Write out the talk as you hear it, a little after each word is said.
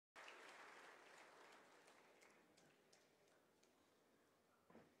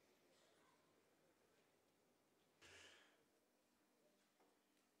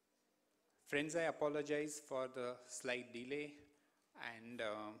Friends, I apologize for the slight delay and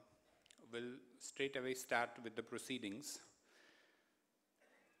will straight away start with the proceedings.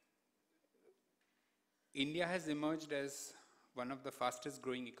 India has emerged as one of the fastest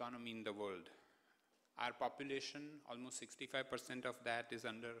growing economy in the world. Our population, almost 65% of that is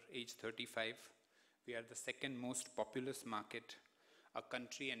under age 35. We are the second most populous market, a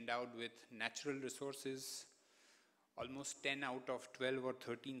country endowed with natural resources, almost 10 out of 12 or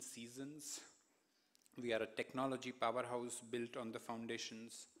 13 seasons. We are a technology powerhouse built on the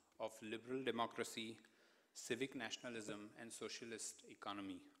foundations of liberal democracy, civic nationalism, and socialist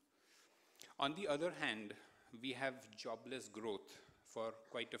economy. On the other hand, we have jobless growth for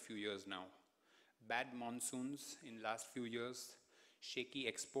quite a few years now. Bad monsoons in last few years, shaky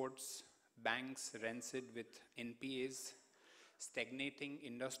exports, banks rancid with NPAs, stagnating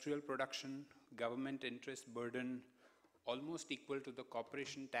industrial production, government interest burden almost equal to the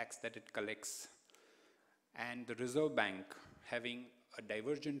corporation tax that it collects, and the Reserve Bank having a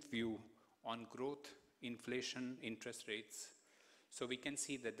divergent view on growth, inflation, interest rates. So we can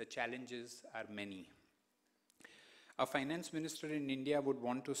see that the challenges are many. A finance minister in India would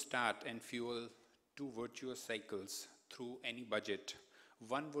want to start and fuel two virtuous cycles through any budget.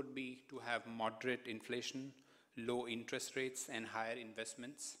 One would be to have moderate inflation, low interest rates, and higher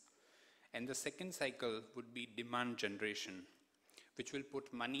investments. And the second cycle would be demand generation, which will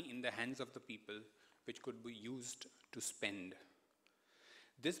put money in the hands of the people, which could be used to spend.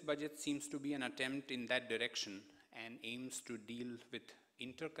 This budget seems to be an attempt in that direction and aims to deal with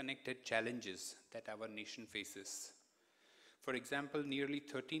interconnected challenges that our nation faces. For example, nearly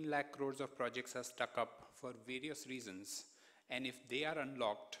 13 lakh crores of projects are stuck up for various reasons, and if they are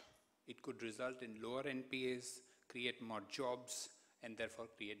unlocked, it could result in lower NPAs, create more jobs, and therefore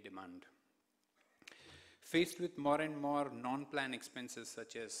create demand. Faced with more and more non-plan expenses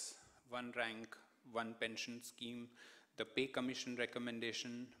such as one rank, one pension scheme, the pay commission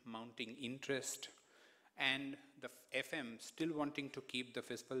recommendation, mounting interest, and the FM still wanting to keep the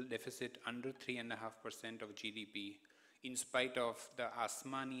fiscal deficit under 3.5% of GDP, in spite of the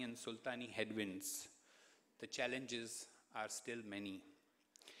Asmani and Sultani headwinds, the challenges are still many.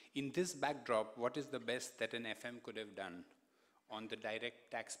 In this backdrop, what is the best that an FM could have done on the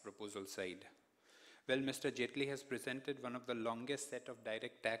direct tax proposal side? Well, Mr. Jaitley has presented one of the longest set of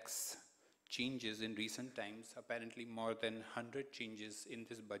direct tax changes in recent times, apparently more than 100 changes in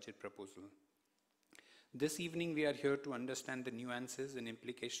this budget proposal. This evening, we are here to understand the nuances and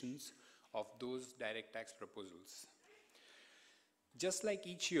implications of those direct tax proposals. Just like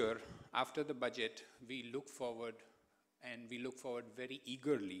each year, after the budget, we look forward very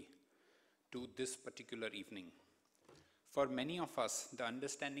eagerly to this particular evening. For many of us, the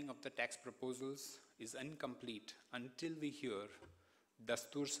understanding of the tax proposals is incomplete until we hear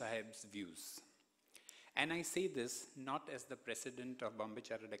Dastur Sahib's views. And I say this not as the president of Bombay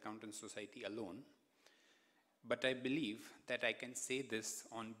Chartered Accountants Society alone, but I believe that I can say this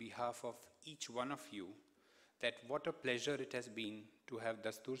on behalf of each one of you, that what a pleasure it has been to have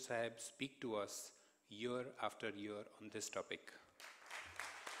Dastur Sahib speak to us year after year on this topic.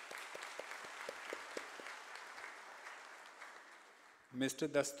 Mr.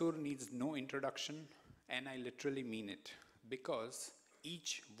 Dastur needs no introduction, and I literally mean it, because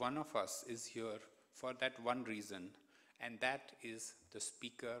each one of us is here for that one reason, and that is the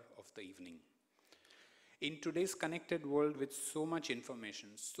speaker of the evening. In today's connected world with so much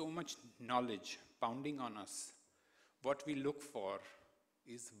information, so much knowledge pounding on us, what we look for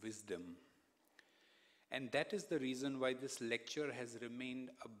is wisdom. And that is the reason why this lecture has remained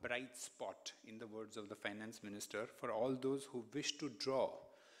a bright spot, in the words of the finance minister, for all those who wish to draw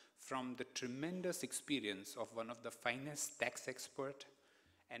from the tremendous experience of one of the finest tax expert,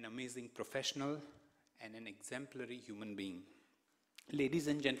 an amazing professional, and an exemplary human being. Ladies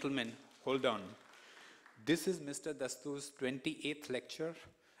and gentlemen, hold on. This is Mr. Dastur's 28th lecture,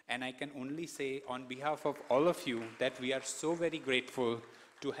 and I can only say on behalf of all of you that we are so very grateful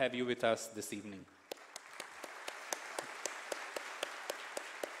to have you with us this evening.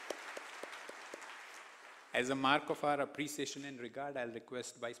 As a mark of our appreciation and regard, I'll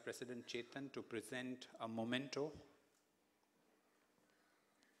request Vice President Chetan to present a memento.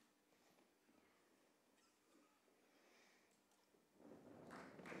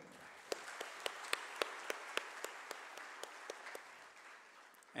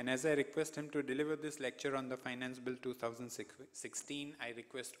 And as I request him to deliver this lecture on the Finance Bill 2016, I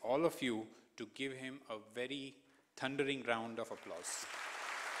request all of you to give him a very thundering round of applause.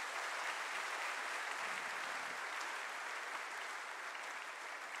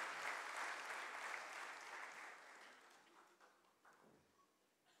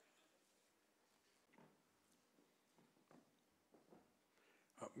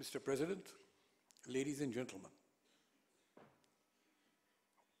 Mr. President, ladies and gentlemen,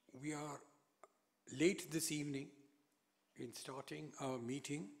 we are late this evening in starting our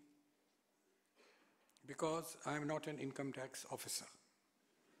meeting because I am not an income tax officer.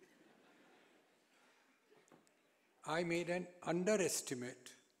 I made an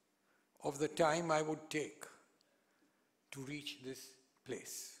underestimate of the time I would take to reach this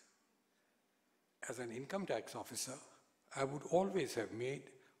place. As an income tax officer, I would always have made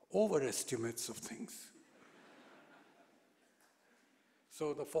overestimates of things.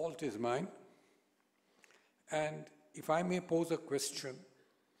 So the fault is mine. And if I may pose a question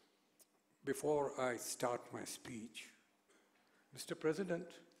before I start my speech, Mr. President,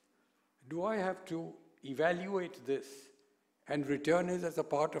 do I have to evaluate this and return it as a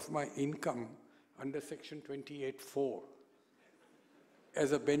part of my income under Section 28(4)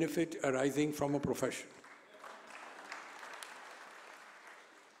 as a benefit arising from a profession?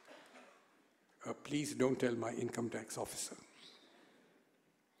 Please don't tell my income tax officer.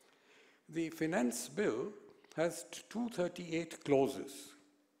 The finance bill has 238 clauses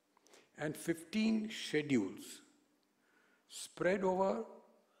and 15 schedules spread over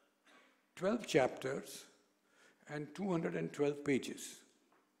 12 chapters and 212 pages.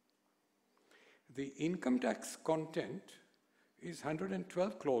 The income tax content is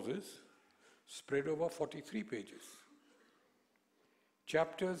 112 clauses spread over 43 pages.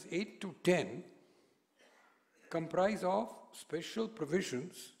 Chapters 8 to 10 comprise of special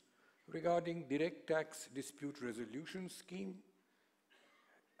provisions regarding direct tax dispute resolution scheme,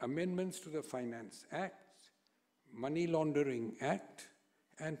 amendments to the Finance Act, Money Laundering Act,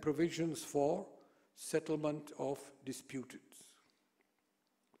 and provisions for settlement of disputes.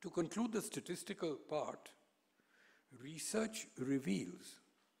 To conclude the statistical part, research reveals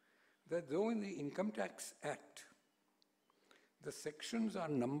that though in the Income Tax Act, the sections are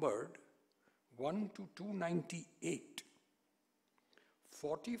numbered 1 to 298,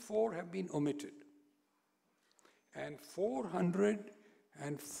 44 have been omitted, and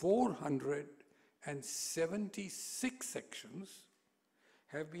 476 sections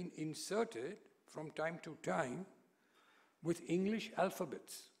have been inserted from time to time with English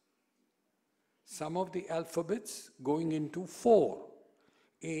alphabets. Some of the alphabets going into 4,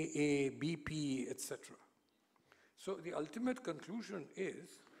 AA, BP, etc. So the ultimate conclusion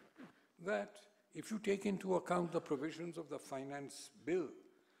is that if you take into account the provisions of the Finance Bill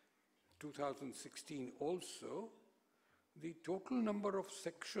 2016 also, the total number of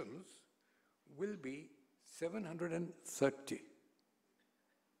sections will be 730.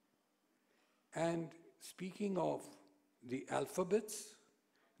 And speaking of the alphabets,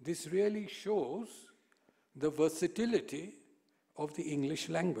 this really shows the versatility of the English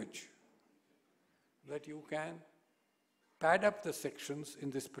language, that you can pad up the sections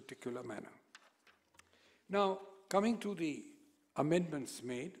in this particular manner. Now, coming to the amendments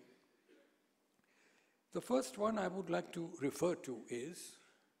made, the first one I would like to refer to is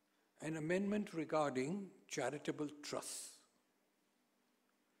an amendment regarding charitable trusts.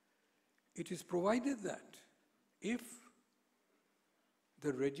 It is provided that if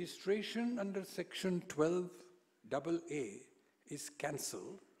the registration under Section 12AA is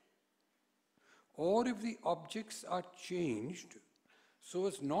cancelled, or if the objects are changed so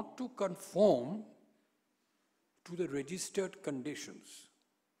as not to conform to the registered conditions,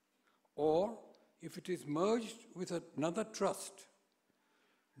 or if it is merged with another trust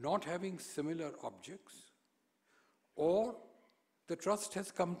not having similar objects, or the trust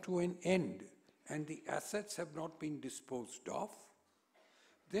has come to an end and the assets have not been disposed of,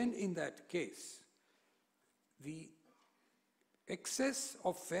 then in that case, the excess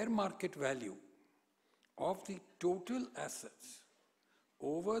of fair market value of the total assets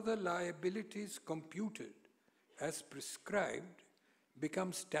over the liabilities computed as prescribed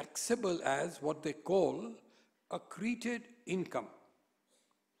becomes taxable as what they call accreted income.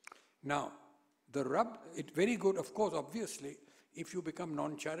 Now, very good, of course, obviously, if you become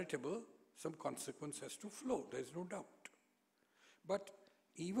non-charitable, some consequence has to flow, there's no doubt. But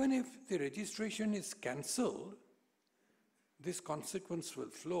even if the registration is cancelled, this consequence will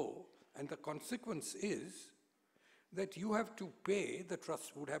flow, and the consequence is that you have to pay, the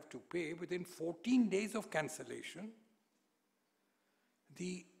trust would have to pay within 14 days of cancellation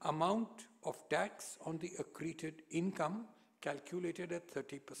the amount of tax on the accreted income calculated at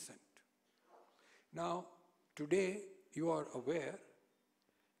 30%. Now, today you are aware,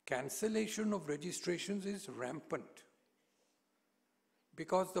 cancellation of registrations is rampant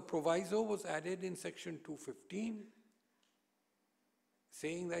because the proviso was added in Section 215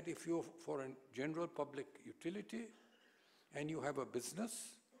 saying that if you're for a general public utility and you have a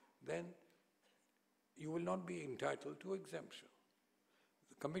business then you will not be entitled to exemption.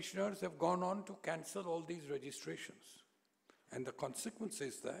 The commissioners have gone on to cancel all these registrations. And the consequence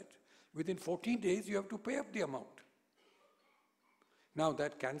is that within 14 days you have to pay up the amount. Now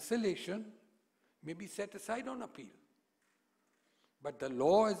that cancellation may be set aside on appeal. But the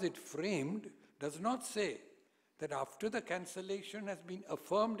law as it framed does not say that after the cancellation has been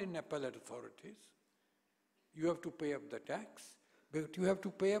affirmed in appellate authorities, you have to pay up the tax, but you have to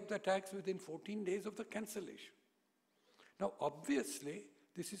pay up the tax within 14 days of the cancellation. Now, obviously,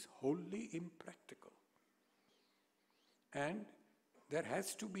 this is wholly impractical. And there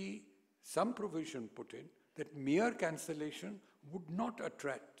has to be some provision put in that mere cancellation would not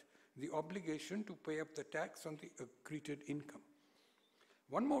attract the obligation to pay up the tax on the accreted income.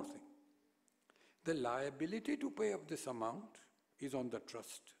 One more thing. The liability to pay up this amount is on the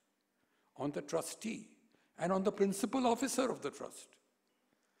trust, on the trustee, and on the principal officer of the trust.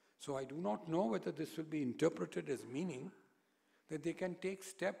 So I do not know whether this will be interpreted as meaning that they can take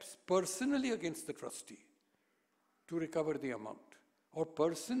steps personally against the trustee to recover the amount, or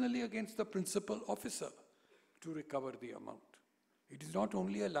personally against the principal officer to recover the amount. It is not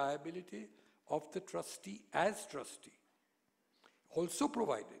only a liability of the trustee as trustee, also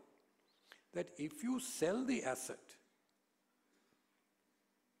provided that if you sell the asset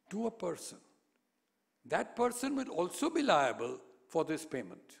to a person, that person will also be liable for this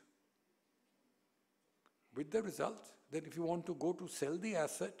payment. With the result that if you want to go to sell the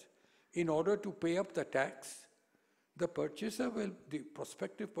asset in order to pay up the tax, the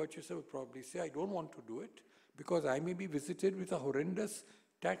prospective purchaser will probably say, I don't want to do it because I may be visited with a horrendous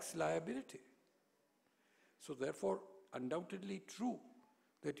tax liability. So therefore, undoubtedly true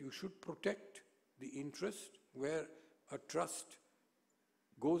that you should protect the interest where a trust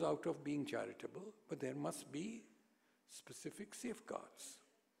goes out of being charitable, but there must be specific safeguards.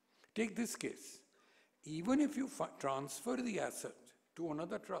 Take this case. Even if you transfer the asset to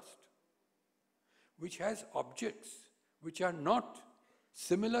another trust, which has objects which are not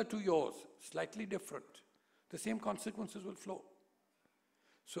similar to yours, slightly different, the same consequences will flow.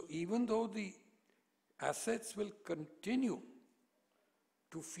 So even though the assets will continue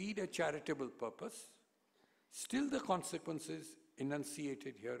to feed a charitable purpose, still the consequences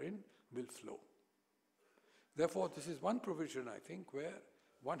enunciated herein will flow. Therefore, this is one provision, I think, where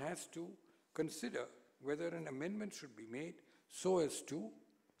one has to consider whether an amendment should be made so as to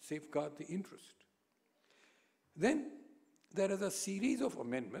safeguard the interest. Then there is a series of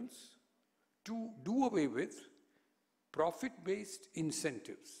amendments to do away with profit-based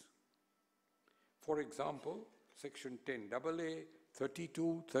incentives. For example, Section 10AA,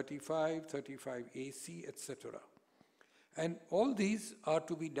 32, 35, 35AC, etc. And all these are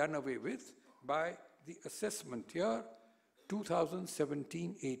to be done away with by the assessment year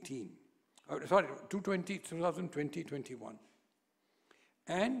 2017-18. 2020-21.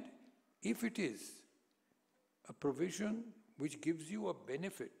 And if it is a provision which gives you a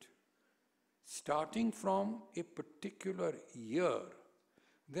benefit starting from a particular year,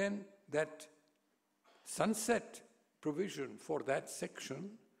 then that sunset provision for that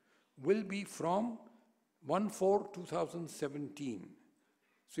section will be from 1/4/2017.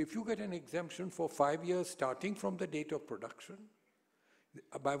 So if you get an exemption for 5 years starting from the date of production,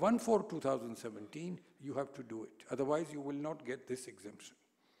 by 1/4/2017, you have to do it. Otherwise, you will not get this exemption.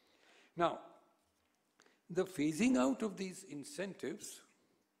 Now, the phasing out of these incentives,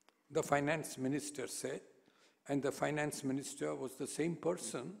 the finance minister said, and the finance minister was the same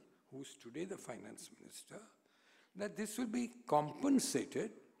person who is today the finance minister, that this will be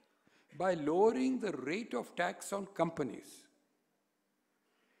compensated by lowering the rate of tax on companies.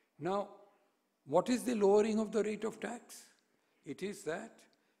 Now, what is the lowering of the rate of tax? It is that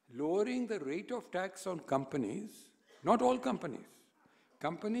lowering the rate of tax on companies, not all companies,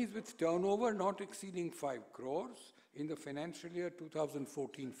 companies with turnover not exceeding 5 crores in the financial year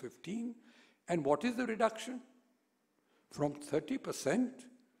 2014-15, and what is the reduction? From 30%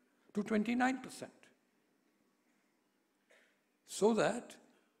 to 29%. So that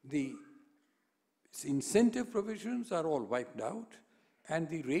the incentive provisions are all wiped out and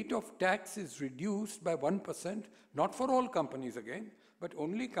the rate of tax is reduced by 1%, not for all companies again, but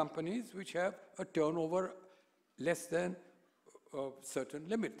only companies which have a turnover less than a certain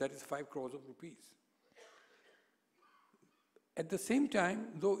limit, that is 5 crores of rupees. At the same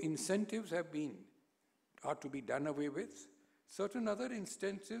time, though incentives are to be done away with, certain other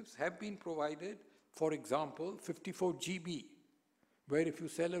incentives have been provided, for example, 54GB, where if you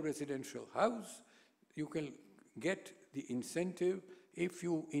sell a residential house, you can get the incentive if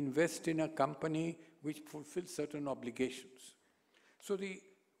you invest in a company which fulfills certain obligations. So the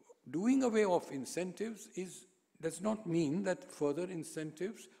doing away of incentives does not mean that further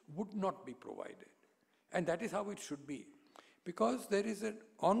incentives would not be provided. And that is how it should be. Because there is an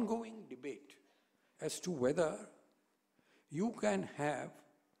ongoing debate as to whether you can have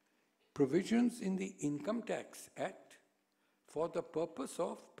provisions in the Income Tax Act for the purpose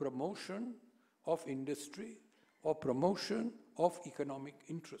of promotion of industry or promotion of economic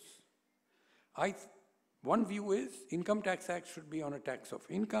interests. One view is Income Tax Act should be on a tax of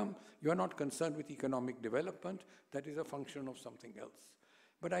income. You are not concerned with economic development. That is a function of something else.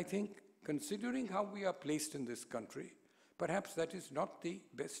 But I think, considering how we are placed in this country, perhaps that is not the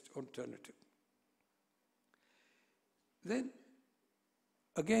best alternative. Then,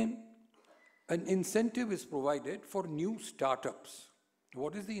 again, an incentive is provided for new startups.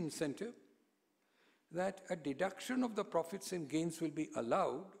 What is the incentive? That a deduction of the profits and gains will be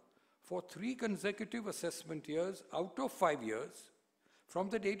allowed for 3 consecutive assessment years out of 5 years from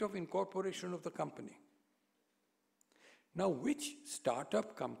the date of incorporation of the company. Now, which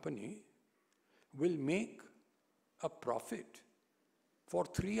startup company will make a profit for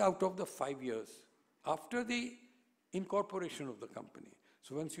 3 out of the 5 years after the incorporation of the company?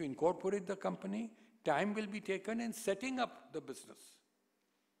 So once you incorporate the company, time will be taken in setting up the business.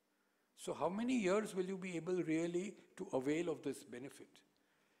 So how many years will you be able really to avail of this benefit?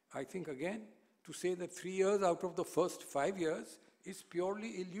 I think, again, to say that 3 years out of the first 5 years is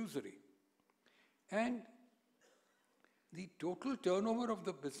purely illusory. And the total turnover of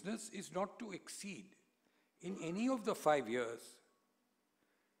the business is not to exceed in any of the 5 years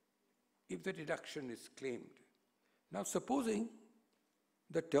if the deduction is claimed. Now, supposing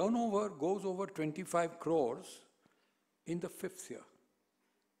the turnover goes over 25 crores in the 5th year,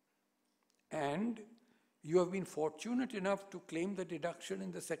 and you have been fortunate enough to claim the deduction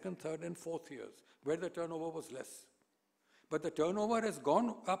in the 2nd, 3rd, and 4th years, where the turnover was less. But the turnover has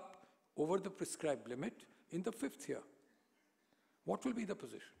gone up over the prescribed limit in the 5th year. What will be the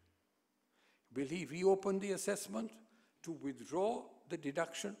position? Will he reopen the assessment to withdraw the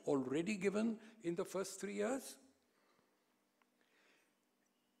deduction already given in the first 3 years?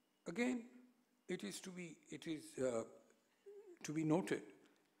 Again, it is to be noted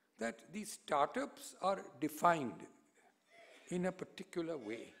that these startups are defined in a particular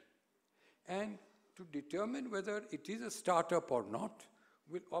way. And to determine whether it is a startup or not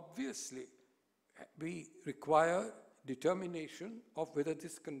will obviously require determination of whether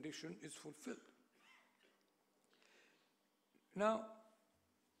this condition is fulfilled. Now,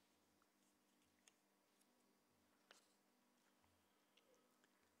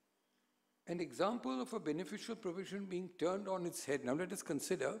 an example of a beneficial provision being turned on its head. Now let us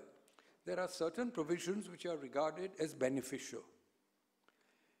consider there are certain provisions which are regarded as beneficial,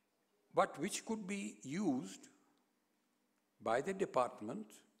 but which could be used by the department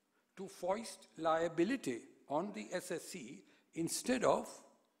to foist liability on the SSC instead of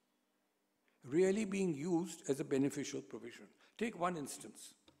really being used as a beneficial provision. Take one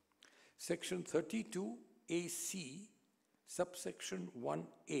instance. Section 32AC, subsection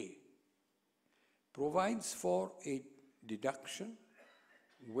 1A, provides for a deduction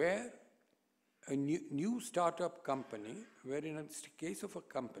where a new startup company, where in a case of a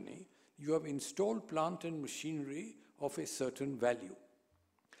company, you have installed plant and machinery of a certain value.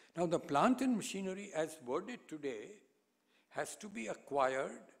 Now, the plant and machinery as worded today has to be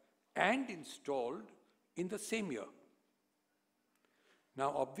acquired and installed in the same year.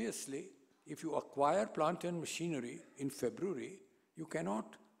 Now, obviously, if you acquire plant and machinery in February, you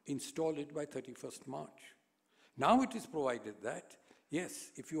cannot install it by 31st March. Now it is provided that,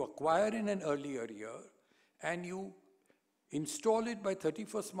 yes, if you acquire in an earlier year and you install it by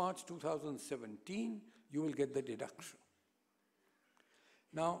 31st March 2017, you will get the deduction.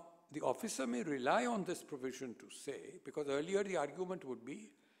 Now, the officer may rely on this provision to say, because earlier the argument would be,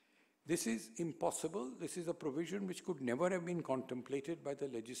 this is impossible, this is a provision which could never have been contemplated by the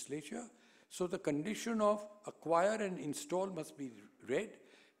legislature, so the condition of acquire and install must be read,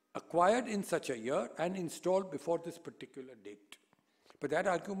 acquired in such a year and installed before this particular date. But that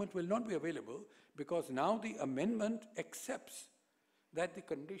argument will not be available because now the amendment accepts that the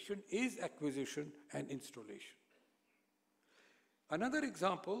condition is acquisition and installation. Another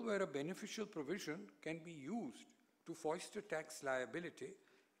example where a beneficial provision can be used to foist a tax liability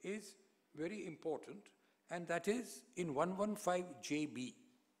is very important, and that is in 115JB.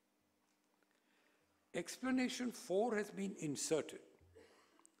 Explanation 4 has been inserted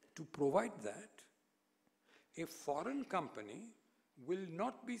to provide that a foreign company will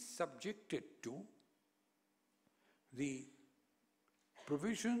not be subjected to the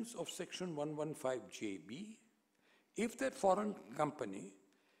provisions of section 115JB if that foreign company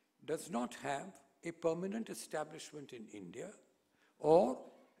does not have a permanent establishment in India, or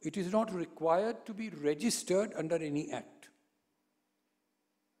it is not required to be registered under any act.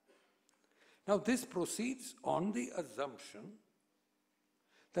 Now, this proceeds on the assumption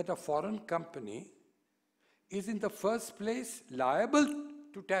that a foreign company is in the first place liable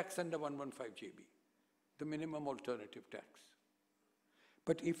to tax under 115JB, the minimum alternative tax.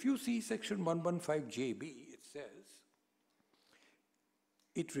 But if you see section 115JB, it says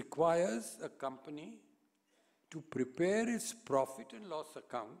it requires a company to prepare its profit and loss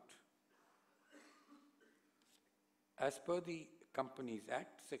account as per the Companies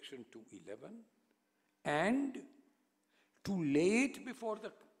Act, section 211, and to lay it before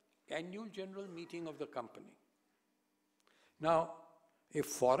the annual general meeting of the company. Now, a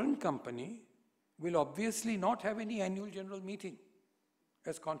foreign company will obviously not have any annual general meeting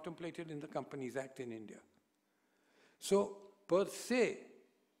as contemplated in the Companies Act in India. So, per se,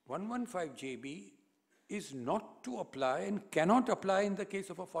 115JB is not to apply and cannot apply in the case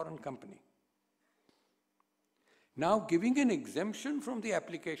of a foreign company. Now, giving an exemption from the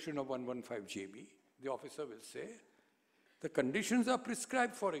application of 115JB, the officer will say, the conditions are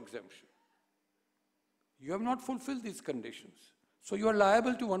prescribed for exemption. You have not fulfilled these conditions, so you are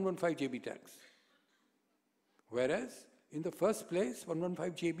liable to 115JB tax. Whereas, in the first place,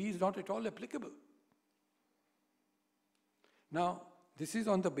 115JB is not at all applicable. Now, this is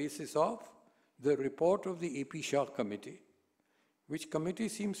on the basis of the report of the AP Shah committee, which committee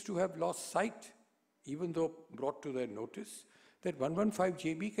seems to have lost sight, even though brought to their notice, that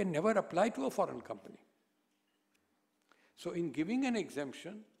 115JB can never apply to a foreign company. So in giving an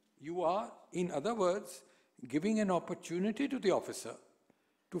exemption, you are, in other words, giving an opportunity to the officer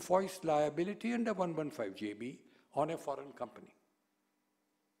to foist liability under 115JB on a foreign company.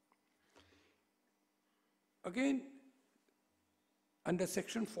 Again, under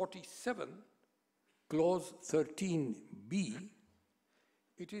section 47, clause 13b,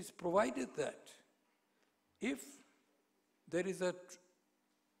 it is provided that if there is a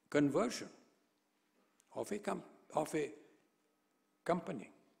conversion of a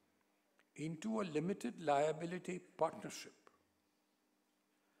company into a limited liability partnership,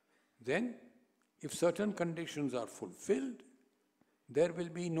 then if certain conditions are fulfilled, there will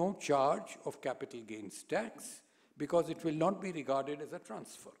be no charge of capital gains tax because it will not be regarded as a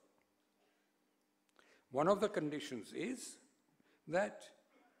transfer. One of the conditions is that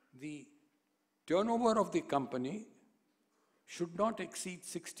the turnover of the company should not exceed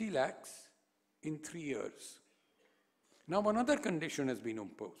 60 lakhs in 3 years. Now, another condition has been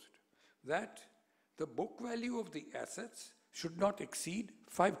imposed, that the book value of the assets should not exceed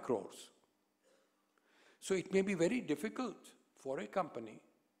 5 crores. So it may be very difficult for a company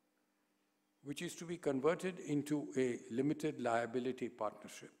which is to be converted into a limited liability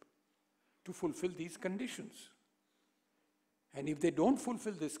partnership to fulfill these conditions. And if they don't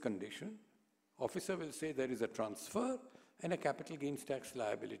fulfill this condition, officer will say there is a transfer and a capital gains tax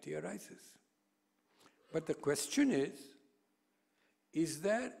liability arises. But the question is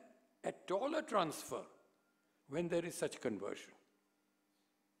there at all a transfer when there is such conversion?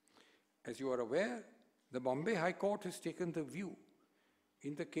 As you are aware, the Bombay High Court has taken the view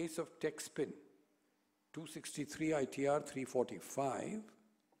in the case of Techspin 263 ITR 345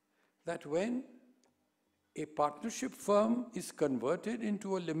 that when a partnership firm is converted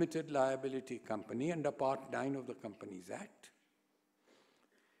into a limited liability company under Part 9 of the Companies Act,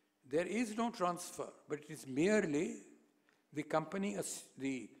 there is no transfer, but it is merely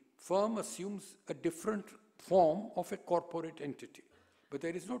the firm assumes a different form of a corporate entity, but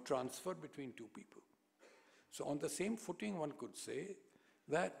there is no transfer between two people. So on the same footing, one could say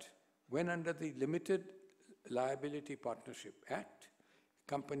that when under the Limited Liability Partnership Act,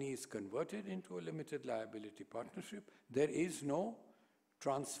 company is converted into a limited liability partnership, there is no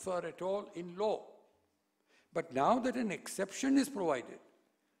transfer at all in law. But now that an exception is provided,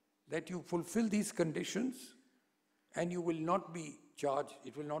 that you fulfill these conditions and you will not be charged,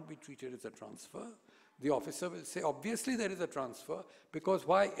 it will not be treated as a transfer, the officer will say, obviously there is a transfer, because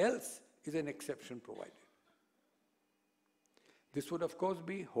why else is an exception provided? This would of course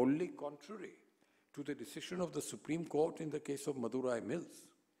be wholly contrary to the decision of the Supreme Court in the case of Madurai Mills,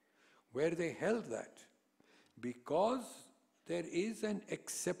 where they held that because there is an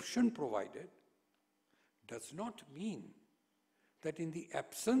exception provided does not mean that in the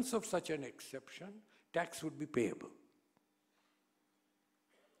absence of such an exception, tax would be payable.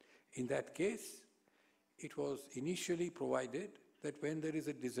 In that case, it was initially provided that when there is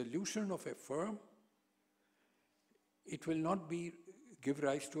a dissolution of a firm, it will not give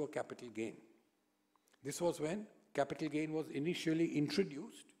rise to a capital gain. This was when capital gain was initially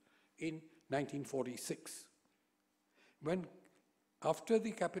introduced in 1946. When, after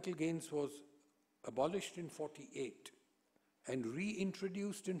the capital gains was abolished in 48 and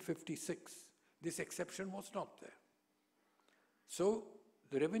reintroduced in 56, this exception was not there. So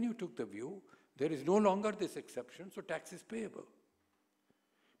the revenue took the view, there is no longer this exception, so tax is payable.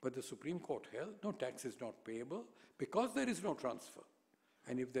 But the Supreme Court held, no, tax is not payable because there is no transfer.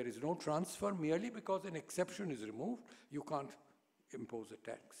 And if there is no transfer, merely because an exception is removed, you can't impose a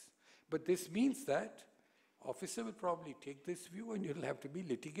tax. But this means that officer will probably take this view and it will have to be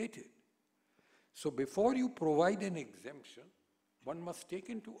litigated. So before you provide an exemption, one must take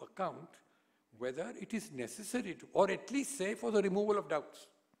into account whether it is necessary to, or at least say for the removal of doubts,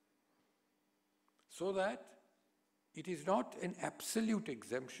 so that it is not an absolute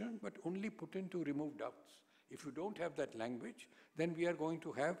exemption, but only put in to remove doubts. If you don't have that language, then we are going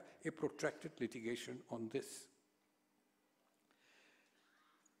to have a protracted litigation on this.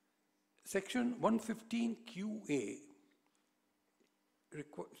 Section 115QA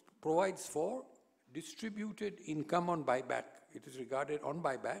provides for distributed income on buyback. It is regarded on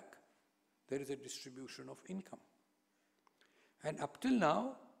buyback, there is a distribution of income. And up till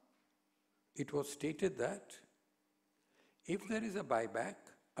now, it was stated that if there is a buyback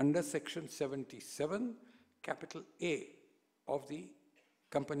under Section 77, capital A of the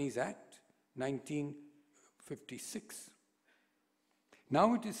Companies Act 1956,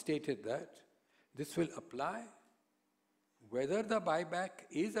 now it is stated that this will apply whether the buyback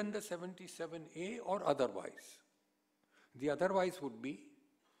is under 77A or otherwise. The otherwise would be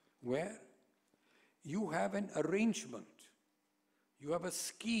where you have an arrangement, you have a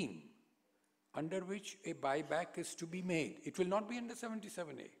scheme under which a buyback is to be made. It will not be under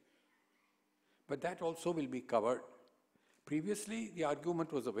 77A, but that also will be covered. Previously, the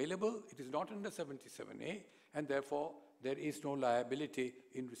argument was available, it is not under 77A, and therefore there is no liability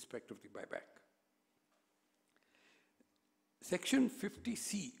in respect of the buyback. Section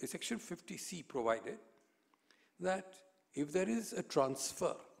 50C provided that if there is a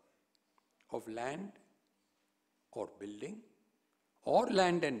transfer of land or building, or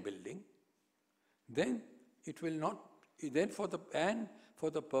land and building, then it will not, then for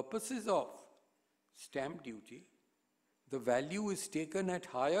the purposes of stamp duty, the value is taken at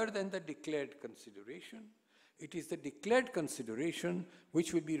higher than the declared consideration. It is the declared consideration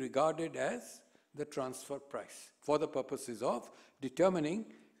which will be regarded as the transfer price for the purposes of determining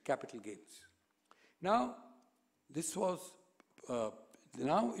capital gains. Now, this was,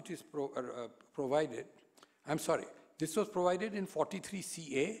 now it is provided, I'm sorry, this was provided in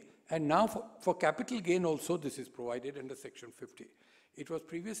 43CA, and now for capital gain also this is provided under Section 50. It was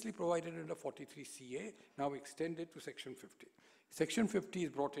previously provided under 43CA, now extended to Section 50. Section 50 is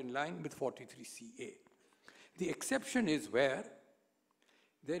brought in line with 43CA. The exception is where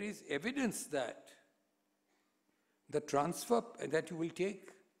there is evidence that the transfer, that you will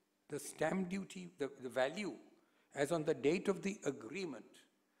take the stamp duty, the value as on the date of the agreement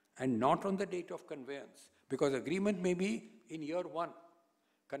and not on the date of conveyance, because agreement may be in year 1,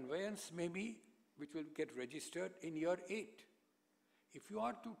 conveyance may be which will get registered in year 8. If you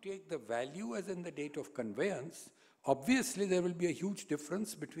are to take the value as in the date of conveyance, obviously there will be a huge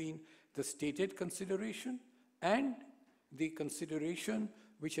difference between the stated consideration and the consideration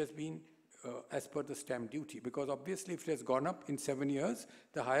which has been as per the stamp duty, because obviously if it has gone up in 7 years,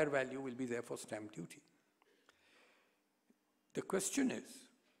 the higher value will be there for stamp duty. The question is,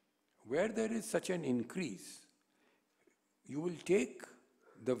 where there is such an increase, you will take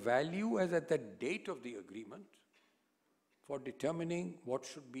the value as at the date of the agreement for determining what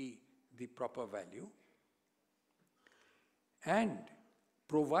should be the proper value, and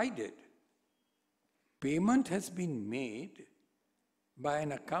provided payment has been made by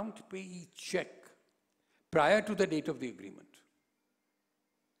an account payee check prior to the date of the agreement.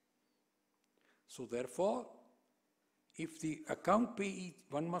 So therefore, if the account payee,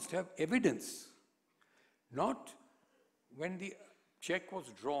 one must have evidence, not when the check was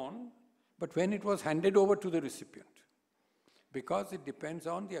drawn, but when it was handed over to the recipient, because it depends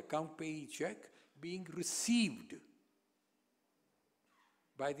on the account payee check being received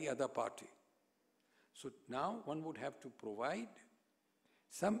by the other party. So now one would have to provide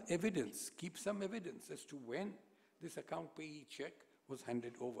some evidence, keep some evidence as to when this account payee check was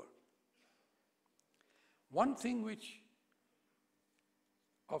handed over. One thing which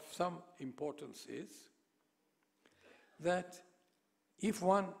of some importance is that if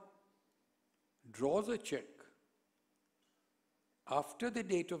one draws a check after the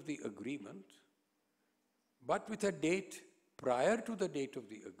date of the agreement, but with a date prior to the date of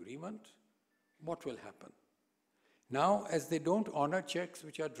the agreement, what will happen? Now, as they don't honor checks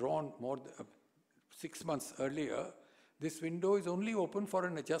which are drawn more than 6 months earlier, this window is only open for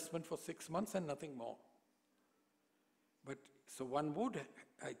an adjustment for 6 months and nothing more. But so one would,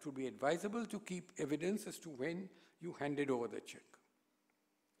 it would be advisable to keep evidence as to when you handed over the check.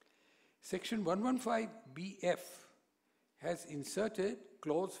 Section 115BF has inserted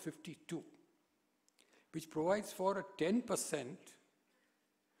clause 52, which provides for a 10%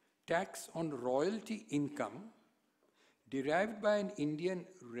 tax on royalty income derived by an Indian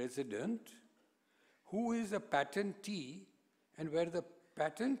resident who is a patentee and where the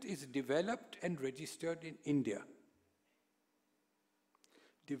patent is developed and registered in India.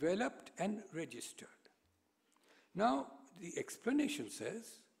 Developed and registered. Now, the explanation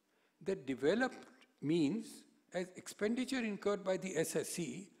says that developed means as expenditure incurred by the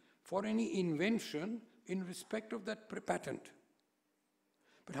SSE for any invention in respect of that patent.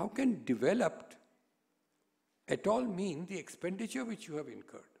 But how can developed at all mean the expenditure which you have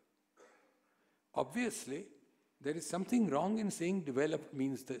incurred? Obviously, there is something wrong in saying developed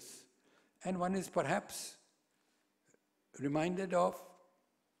means this. And one is perhaps reminded of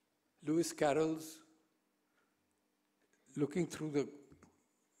Lewis Carroll's Looking Through the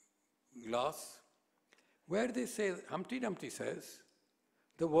Glass, where they say, Humpty Dumpty says,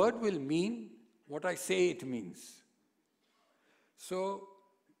 the word will mean what I say it means. So,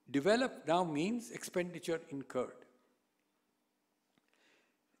 developed now means expenditure incurred.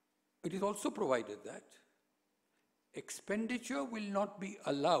 It is also provided that expenditure will not be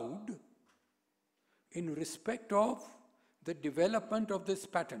allowed in respect of the development of this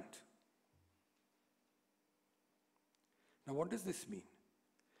patent. Now, what does this mean?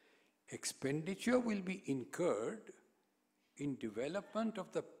 Expenditure will be incurred in development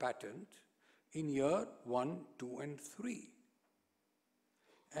of the patent in year 1, 2, and 3.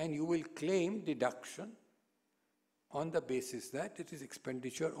 And you will claim deduction on the basis that it is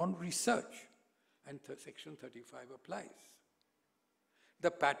expenditure on research, and section 35 applies.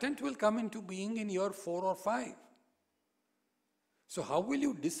 The patent will come into being in year 4 or 5. So how will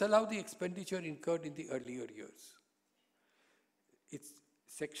you disallow the expenditure incurred in the earlier years?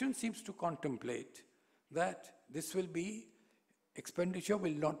 Section seems to contemplate that this will be, expenditure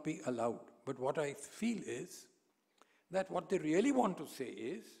will not be allowed. But what I feel is that what they really want to say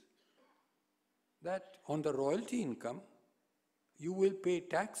is that on the royalty income, you will pay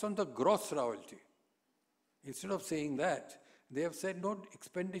tax on the gross royalty. Instead of saying that, they have said no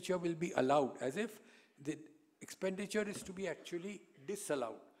expenditure will be allowed, as if the expenditure is to be actually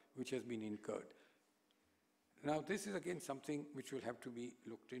disallowed, which has been incurred. Now, this is again something which will have to be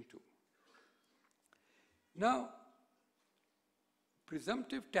looked into. Now,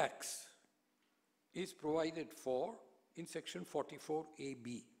 presumptive tax is provided for in section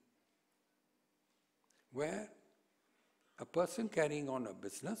 44AB, where a person carrying on a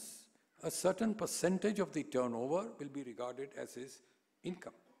business, a certain percentage of the turnover will be regarded as his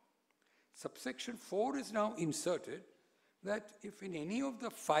income. Subsection 4 is now inserted that if in any of the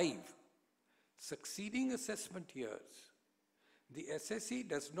 5 succeeding assessment years, the SSE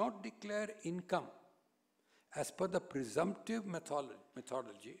does not declare income as per the presumptive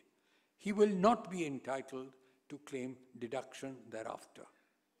methodology, he will not be entitled to claim deduction thereafter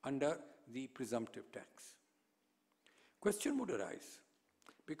under the presumptive tax. Question would arise,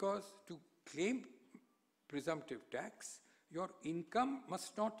 because to claim presumptive tax, your income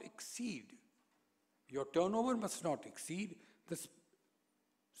must not exceed, your turnover must not exceed the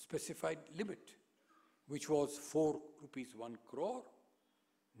specified limit, which was 4 rupees 1 crore,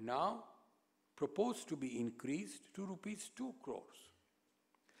 now proposed to be increased to rupees 2 crores.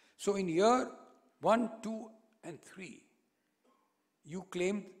 So in year 1, 2, and 3, you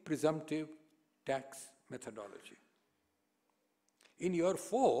claim presumptive tax methodology. In year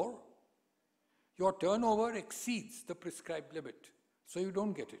 4, your turnover exceeds the prescribed limit, so you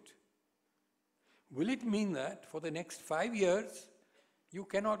don't get it. Will it mean that for the next 5 years, you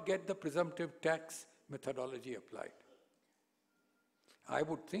cannot get the presumptive tax methodology applied? I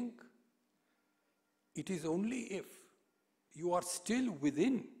would think it is only if you are still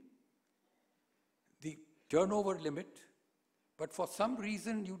within the turnover limit, but for some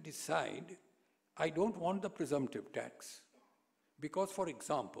reason you decide, I don't want the presumptive tax. Because, for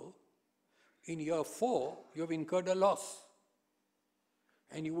example, in year 4, you have incurred a loss,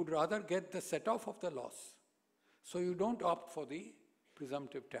 and you would rather get the set-off of the loss. So you don't opt for the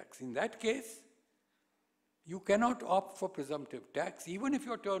presumptive tax. In that case, you cannot opt for presumptive tax, even if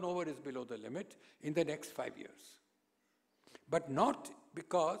your turnover is below the limit, in the next 5 years. But not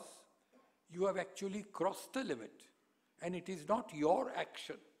because you have actually crossed the limit, and it is not your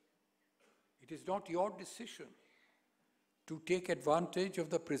action. It is not your decision. to take advantage of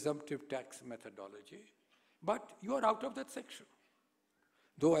the presumptive tax methodology, but you are out of that section.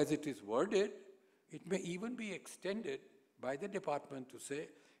 Though as it is worded, it may even be extended by the department to say,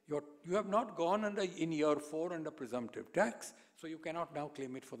 you have not gone in year 4 under presumptive tax, so you cannot now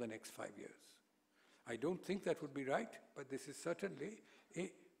claim it for the next 5 years. I don't think that would be right, but this is certainly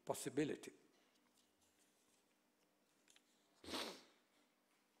a possibility.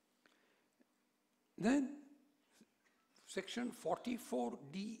 Then section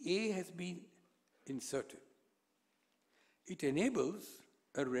 44DA has been inserted. It enables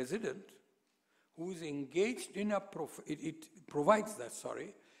a resident who is engaged in a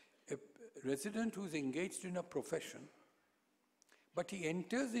resident who is engaged in a profession, but he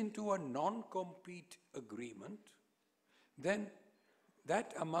enters into a non-compete agreement, then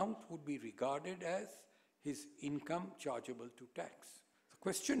that amount would be regarded as his income chargeable to tax. The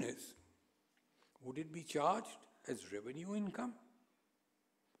question is, would it be charged as revenue income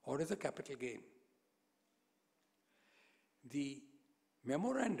or as a capital gain? The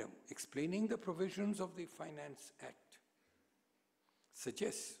memorandum explaining the provisions of the Finance Act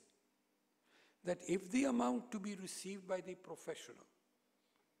suggests that if the amount to be received by the professional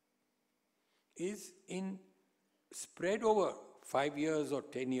is spread over 5 years or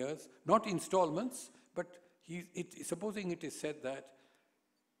 10 years, not installments, but supposing it is said that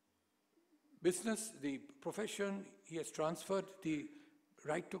the profession, he has transferred the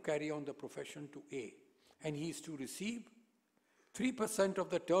right to carry on the profession to A, and he is to receive 3%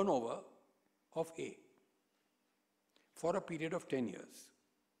 of the turnover of A for a period of 10 years.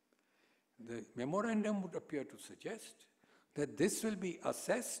 The memorandum would appear to suggest that this will be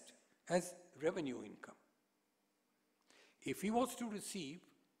assessed as revenue income. If he was to receive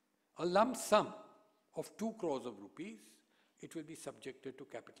a lump sum of 2 crores of rupees, it will be subjected to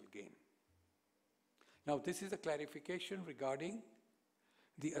capital gain. Now, this is a clarification regarding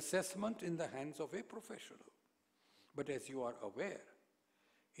the assessment in the hands of a professional. But as you are aware,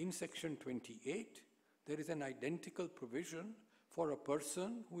 in section 28, there is an identical provision for a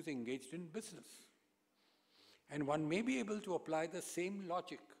person who is engaged in business. And one may be able to apply the same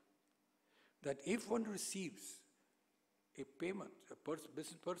logic that if one receives a payment, a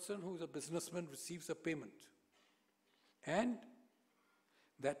person who is a businessman receives a payment, and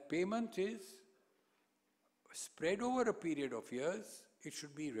that payment is spread over a period of years, it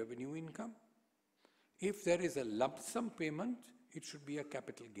should be revenue income. If there is a lump sum payment, it should be a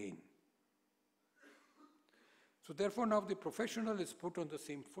capital gain. So therefore now the professional is put on the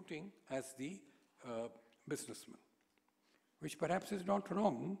same footing as the businessman, which perhaps is not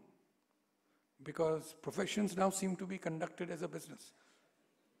wrong, because professions now seem to be conducted as a business.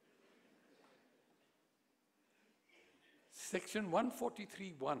 Section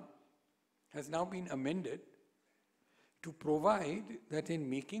 143(1) has now been amended to provide that in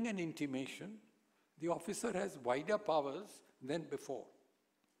making an intimation, the officer has wider powers than before.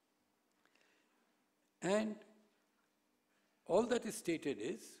 And all that is stated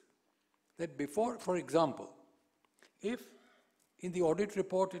is that before, for example, if in the audit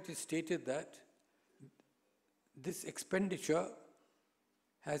report it is stated that this expenditure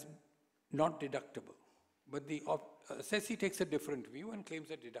has not deductible, but the assessee takes a different view and claims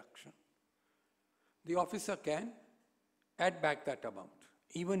a deduction, the officer can add back that amount,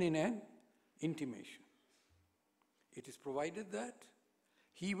 even in an intimation. It is provided that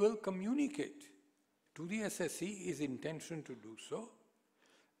he will communicate to the assessee his intention to do so,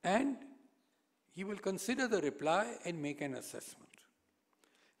 and he will consider the reply and make an assessment.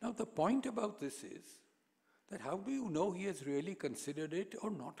 Now the point about this is that how do you know he has really considered it or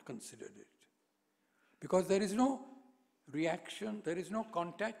not considered it? Because there is no reaction, there is no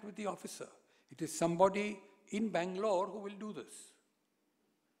contact with the officer. It is somebody in Bangalore who will do this.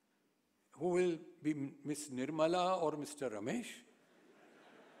 Who will be Miss Nirmala or Mr. Ramesh?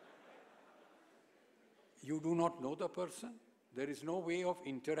 You do not know the person. There is no way of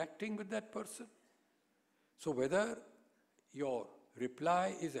interacting with that person. So whether your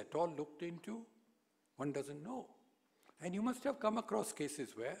reply is at all looked into, one doesn't know. And you must have come across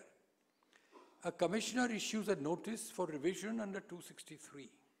cases where a commissioner issues a notice for revision under 263.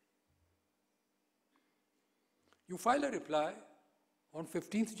 You file a reply on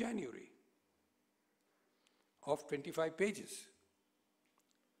 15th January of 25 pages.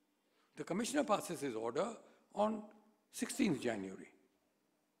 The commissioner passes his order on 16th January.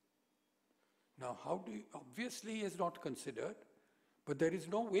 Now, obviously he is not considered, but there is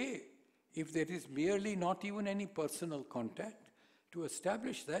no way, if there is merely not even any personal contact, to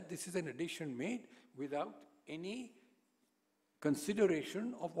establish that this is an addition made without any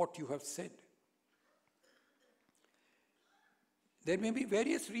consideration of what you have said. there may be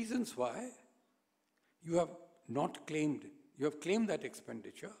various reasons why you have not claimed, you have claimed that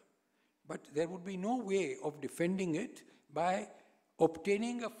expenditure, but there would be no way of defending it by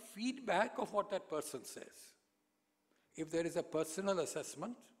obtaining a feedback of what that person says. If there is a personal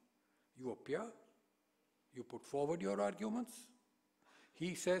assessment, you appear, you put forward your arguments,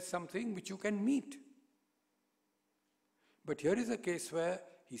 he says something which you can meet. But here is a case where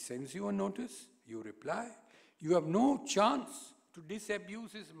he sends you a notice, you reply, you have no chance to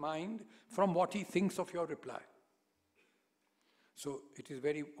disabuse his mind from what he thinks of your reply. So it is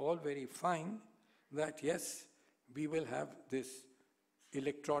all very fine that yes, we will have this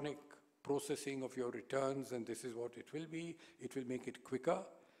electronic processing of your returns and this is what it will be. It will make it quicker.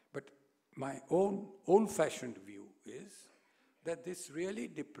 But my own old-fashioned view is that this really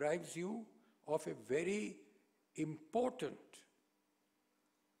deprives you of a very important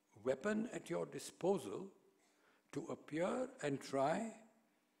weapon at your disposal to appear and try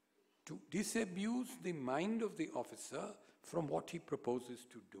to disabuse the mind of the officer from what he proposes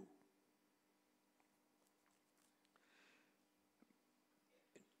to do.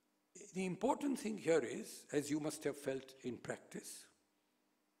 The important thing here is, as you must have felt in practice,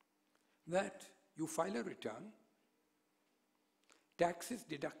 that you file a return, tax is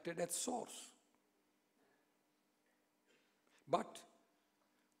deducted at source. But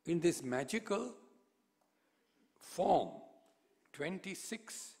in this magical form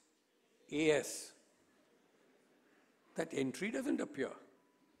 26 AS, that entry doesn't appear.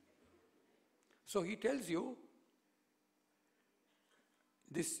 So he tells you,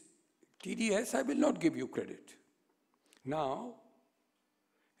 this TDS, I will not give you credit. Now,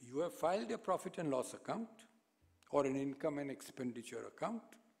 you have filed a profit and loss account or an income and expenditure account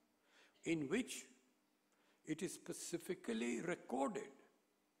in which it is specifically recorded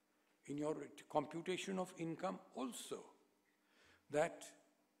in your computation of income also that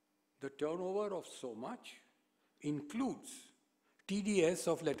the turnover of so much includes TDS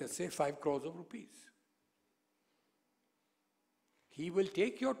of, let us say, 5 crores of rupees. He will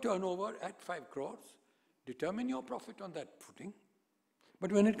take your turnover at 5 crores, determine your profit on that footing,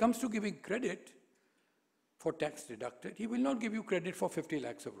 but when it comes to giving credit for tax deducted, he will not give you credit for 50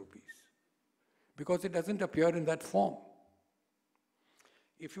 lakhs of rupees because it doesn't appear in that form.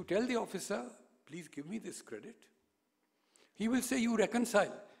 If you tell the officer, please give me this credit, he will say you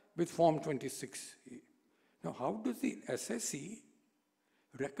reconcile with Form 26. Now, how does the SSE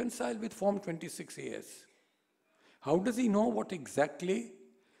reconcile with Form 26AS? How does he know what exactly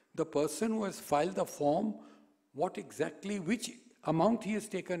the person who has filed the form, what exactly, which amount he has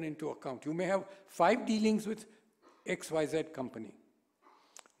taken into account? You may have 5 dealings with XYZ company.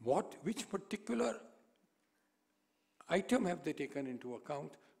 Which particular item have they taken into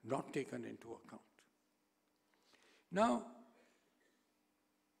account, not taken into account? Now,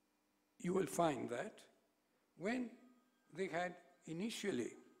 you will find that when they had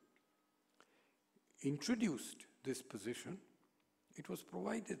initially introduced this position, it was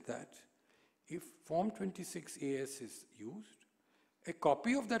provided that if Form 26AS is used, a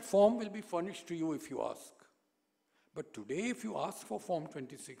copy of that form will be furnished to you if you ask. But today, if you ask for Form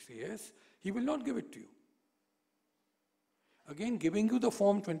 26AS, he will not give it to you. Again, giving you the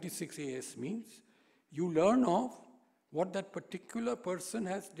Form 26AS means you learn of what that particular person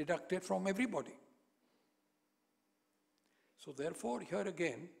has deducted from everybody. So therefore, here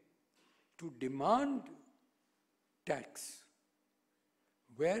again, to demand tax,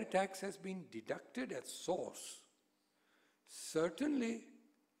 where tax has been deducted at source, certainly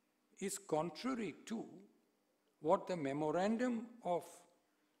is contrary to what the memorandum of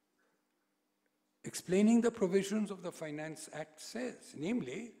explaining the provisions of the Finance Act says.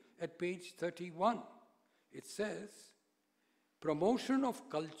 Namely, at page 31, it says, promotion of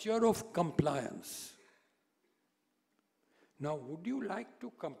culture of compliance. Now, would you like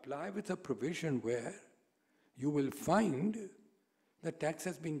to comply with a provision where you will find that tax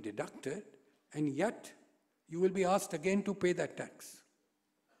has been deducted and yet you will be asked again to pay that tax?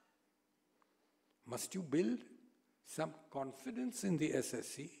 Must you build some confidence in the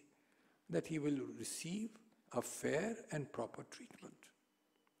SSE that he will receive a fair and proper treatment?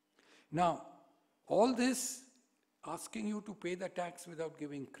 Now, all this asking you to pay the tax without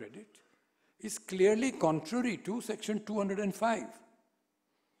giving credit is clearly contrary to Section 205,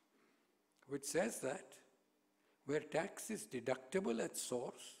 which says that where tax is deductible at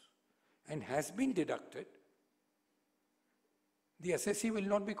source and has been deducted, the SSE will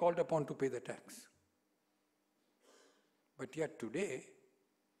not be called upon to pay the tax. But yet today,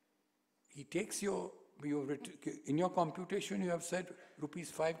 he takes in your computation you have said rupees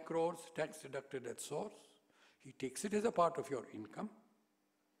 5 crores tax deducted at source. He takes it as a part of your income,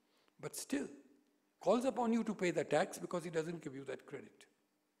 but still calls upon you to pay the tax because he doesn't give you that credit.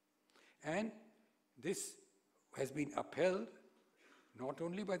 And this has been upheld not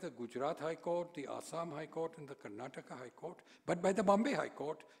only by the Gujarat High Court, the Assam High Court, and the Karnataka High Court, but by the Bombay High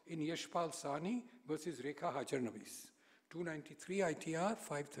Court in Yashpal Sahni versus Rekha Hajarnavis, 293 ITR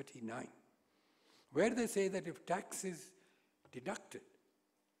 539, where they say that if tax is deducted,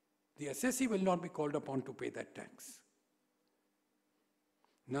 the assessee will not be called upon to pay that tax.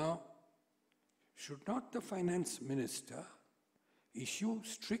 Now, should not the finance minister issue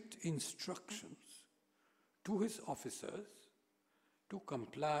strict instructions to his officers to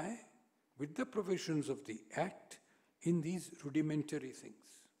comply with the provisions of the Act in these rudimentary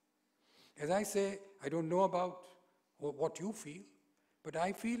things? As I say, I don't know about what you feel, but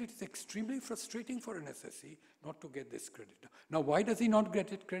I feel it is extremely frustrating for an assessee not to get this credit. Now, why does he not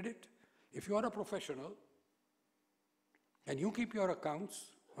get it credit? If you are a professional and you keep your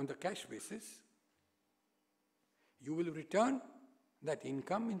accounts on the cash basis, you will return that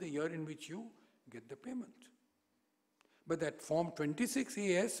income in the year in which you get the payment. But that Form 26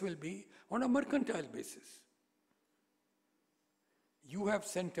 EAS will be on a mercantile basis. You have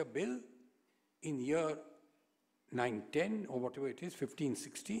sent a bill in year 9-10 or whatever it is,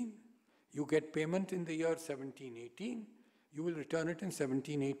 15-16. You get payment in the year 17-18. You will return it in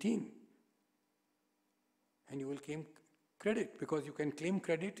 17-18. And you will claim credit because you can claim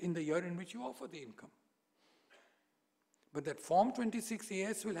credit in the year in which you offer the income. But that Form 26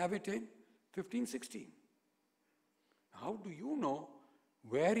 EAS will have it in 15-16. How do you know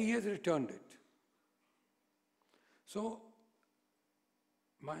where he has returned it? So,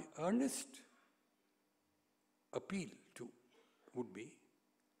 my earnest appeal would be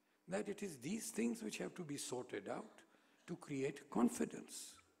that it is these things which have to be sorted out to create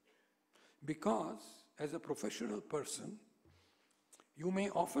confidence. Because, as a professional person, you may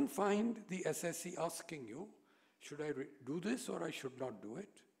often find the assessee asking you, should I do this or I should not do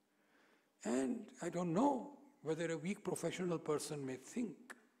it? And I don't know whether a weak professional person may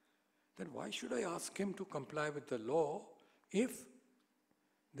think that why should I ask him to comply with the law if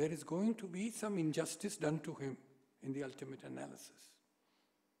there is going to be some injustice done to him in the ultimate analysis.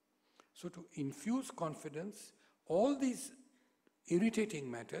 So to infuse confidence, all these irritating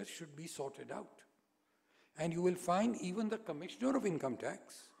matters should be sorted out. And you will find even the Commissioner of Income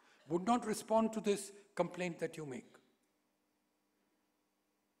Tax would not respond to this complaint that you make.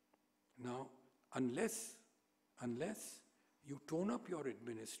 Now, unless you tone up your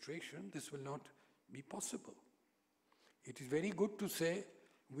administration, this will not be possible. It is very good to say,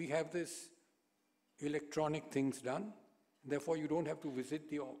 we have this electronic things done, therefore you don't have to visit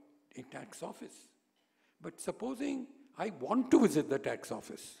the tax office. But supposing I want to visit the tax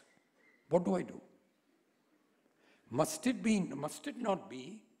office, what do I do? Must it not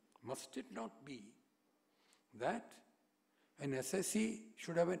be that an assessee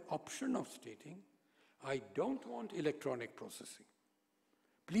should have an option of stating, I don't want electronic processing.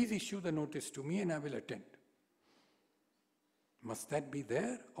 Please issue the notice to me and I will attend. Must that be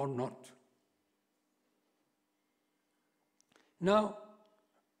there or not? Now,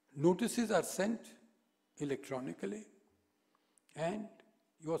 notices are sent electronically and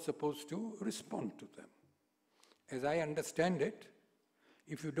you are supposed to respond to them. As I understand it,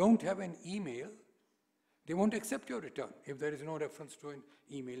 if you don't have an email, they won't accept your return if there is no reference to an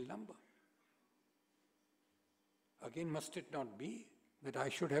email number. Again, must it not be that I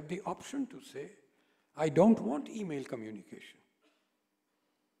should have the option to say, I don't want email communication?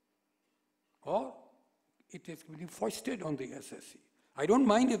 Or it is being foisted on the assessee. I don't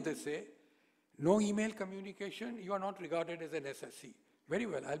mind if they say, no email communication, you are not regarded as an assessee. Very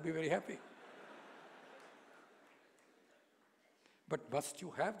well, I'll be very happy. But must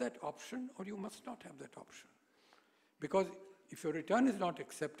you have that option or you must not have that option? Because if your return is not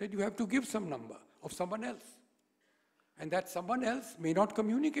accepted, you have to give some number of someone else. And that someone else may not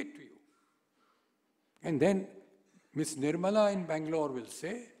communicate to you. And then Miss Nirmala in Bangalore will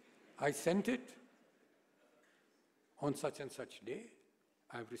say, I sent it on such and such day.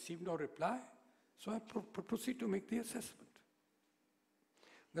 I have received no reply, so I proceed to make the assessment.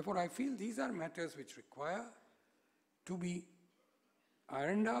 Therefore, I feel these are matters which require to be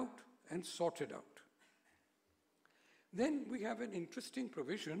ironed out and sorted out. Then we have an interesting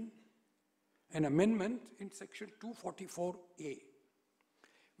provision, an amendment in section 244A,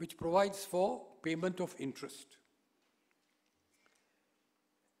 which provides for payment of interest.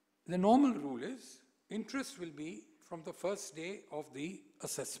 The normal rule is interest will be from the first day of the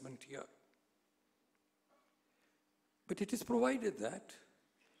assessment year. But it is provided that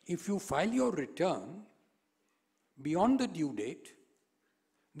if you file your return beyond the due date,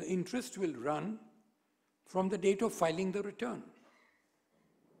 the interest will run from the date of filing the return.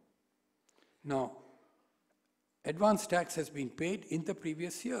 Now, advance tax has been paid in the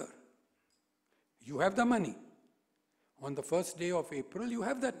previous year. You have the money. On the first day of April, you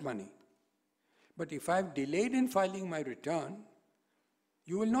have that money. But if I've delayed in filing my return,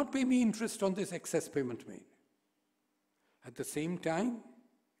 you will not pay me interest on this excess payment made. At the same time,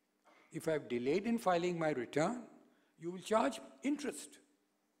 if I've delayed in filing my return, you will charge interest.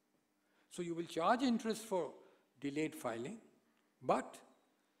 So you will charge interest for delayed filing, but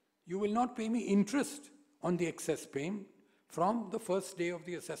you will not pay me interest on the excess payment from the first day of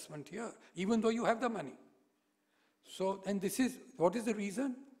the assessment year, even though you have the money. So, and this is, what is the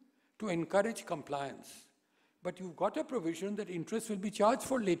reason? To encourage compliance. But you've got a provision that interest will be charged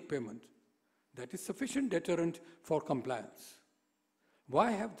for late payment. That is sufficient deterrent for compliance.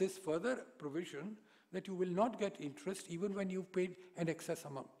 Why have this further provision that you will not get interest even when you've paid an excess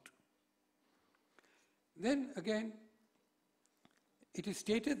amount? Then again, it is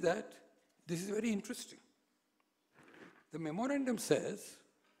stated that this is very interesting. The memorandum says,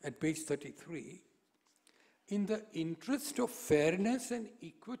 at page 33, in the interest of fairness and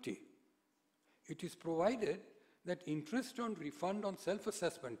equity, it is provided that interest on refund on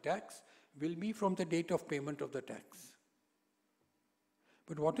self-assessment tax will be from the date of payment of the tax.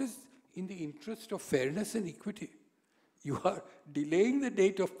 But what is in the interest of fairness and equity? You are delaying the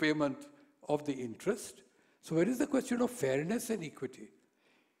date of payment of the interest. So where is the question of fairness and equity?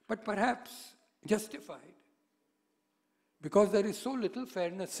 But perhaps justified, because there is so little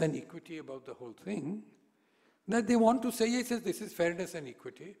fairness and equity about the whole thing, that they want to say, yes, this is fairness and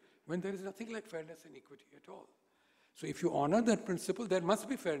equity, when there is nothing like fairness and equity at all. So if you honor that principle, there must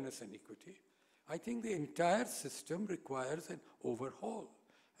be fairness and equity. I think the entire system requires an overhaul,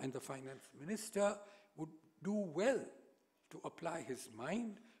 and the finance minister would do well to apply his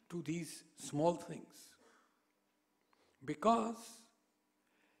mind to these small things. Because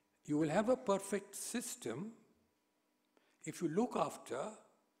you will have a perfect system if you look after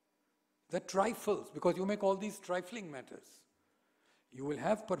the trifles, because you make all these trifling matters. You will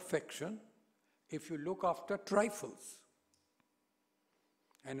have perfection if you look after trifles.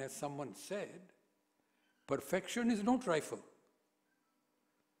 And as someone said, perfection is no trifle.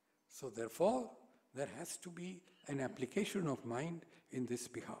 So therefore, there has to be an application of mind in this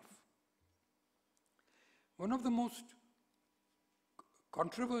behalf. One of the most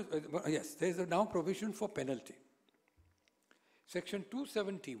controversial, yes, there is a now provision for penalty. Section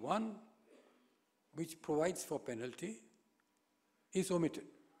 271, which provides for penalty, is omitted.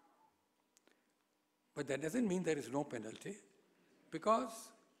 But that doesn't mean there is no penalty,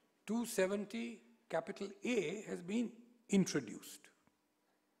 because 270 capital A has been introduced.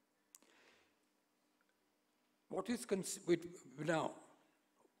 What is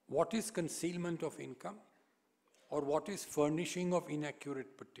concealment of income, or what is furnishing of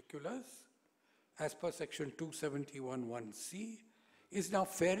inaccurate particulars, as per section 271(1)(c), is now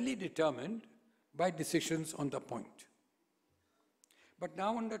fairly determined by decisions on the point. But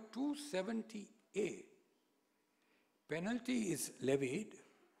now under 270A, penalty is levied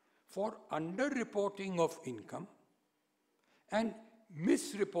for underreporting of income and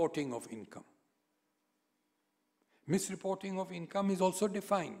misreporting of income. Misreporting of income is also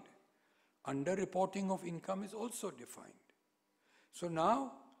defined. Underreporting of income is also defined. So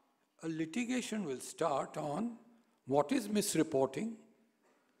now a litigation will start on what is misreporting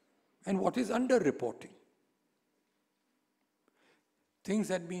and what is underreporting. Things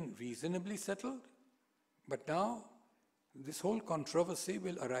had been reasonably settled, but now this whole controversy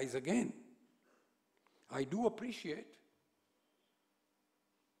will arise again. I do appreciate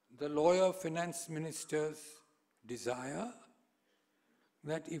the lawyer finance minister's desire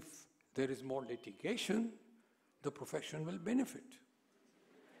that if there is more litigation, the profession will benefit.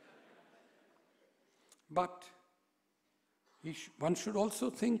 But one should also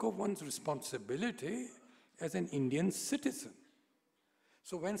think of one's responsibility as an Indian citizen.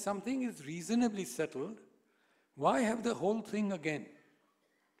 So when something is reasonably settled, why have the whole thing again?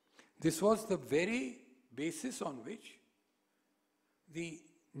 This was the very basis on which the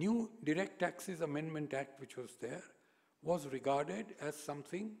new Direct Taxes Amendment Act, which was there, was regarded as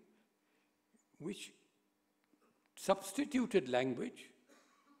something which substituted language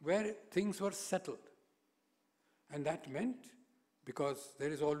where things were settled. And that meant, because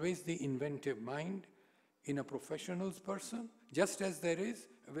there is always the inventive mind in a professional's person, just as there is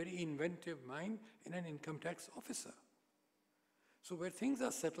a very inventive mind in an income tax officer. So where things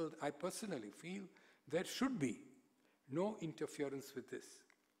are settled, I personally feel there should be no interference with this.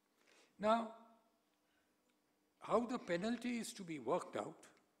 Now, how the penalty is to be worked out,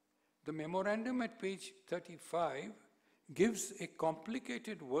 the memorandum at page 35 gives a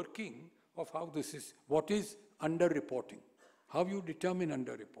complicated working of how this is, what is underreporting, how you determine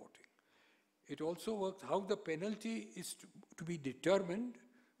underreporting. It also works how the penalty is to be determined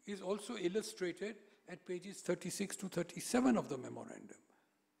is also illustrated at pages 36 to 37 of the memorandum.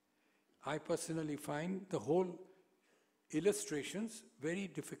 I personally find the whole illustrations very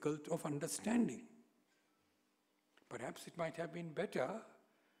difficult of understanding. Perhaps it might have been better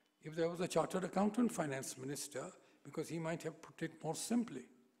if there was a chartered accountant finance minister, because he might have put it more simply.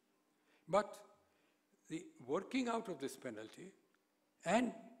 But the working out of this penalty,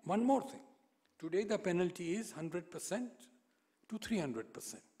 and one more thing, today the penalty is 100% to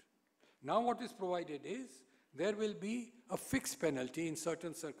 300%. Now what is provided is, there will be a fixed penalty in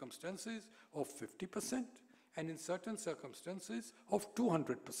certain circumstances of 50% and in certain circumstances of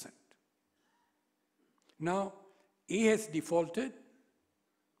 200%. Now, A has defaulted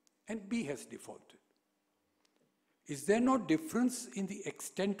and B has defaulted. Is there no difference in the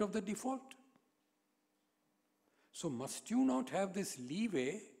extent of the default? So must you not have this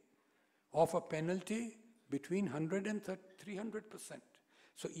leeway of a penalty between 100 and 300%?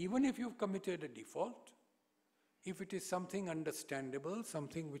 So even if you've committed a default, if it is something understandable,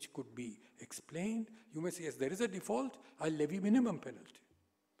 something which could be explained, you may say, yes, there is a default, I'll levy minimum penalty.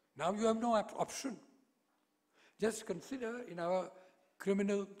 Now you have no option. Just consider in our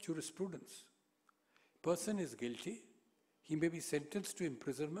criminal jurisprudence, person is guilty, he may be sentenced to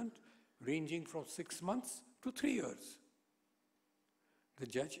imprisonment ranging from 6 months to 3 years. The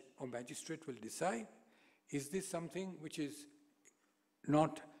judge or magistrate will decide, is this something which is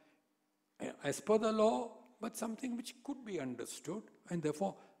not as per the law, but something which could be understood, and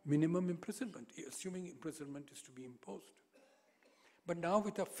therefore minimum imprisonment, assuming imprisonment is to be imposed. But now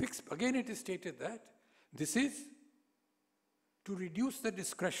with a fixed, again it is stated that this is to reduce the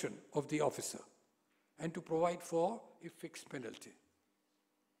discretion of the officer and to provide for a fixed penalty.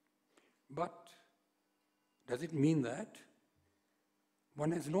 But does it mean that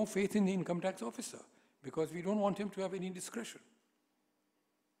one has no faith in the income tax officer because we don't want him to have any discretion?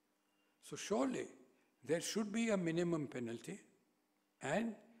 So surely there should be a minimum penalty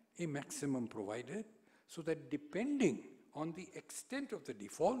and a maximum provided, so that depending on the extent of the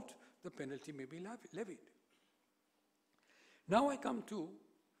default, the penalty may be levied. Now I come to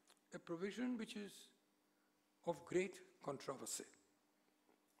a provision which is of great controversy.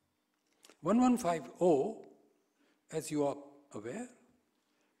 1150, as you are aware,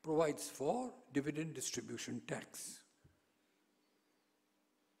 provides for dividend distribution tax.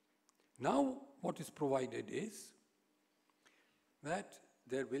 Now, what is provided is that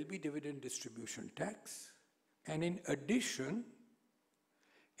there will be dividend distribution tax, and in addition,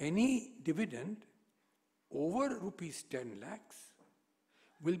 any dividend over rupees 10 lakhs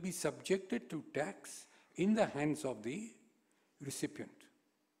will be subjected to tax in the hands of the recipient.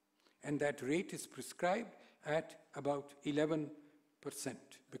 And that rate is prescribed at about 11%,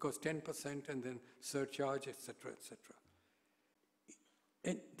 because 10% and then surcharge, etc., etc.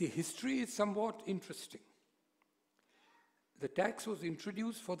 And the history is somewhat interesting. The tax was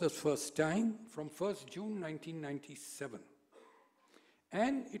introduced for the first time from 1st June 1997.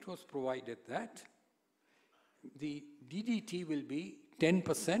 And it was provided that the DDT will be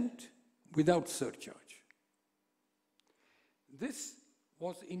 10% without surcharge. This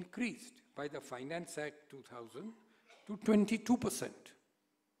was increased by the Finance Act 2000 to 22%.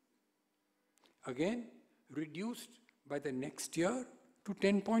 Again, reduced by the next year to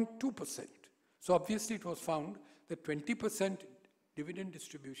 10.2%. So obviously it was found that 20% dividend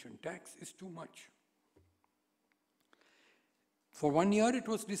distribution tax is too much. For 1 year it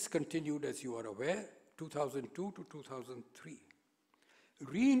was discontinued, as you are aware, 2002 to 2003.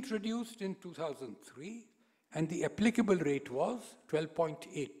 Reintroduced in 2003, and the applicable rate was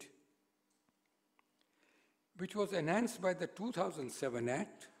 12.8, which was enhanced by the 2007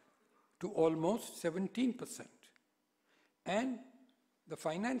 Act to almost 17%. And the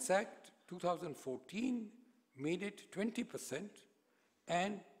Finance Act 2014 made it 20%,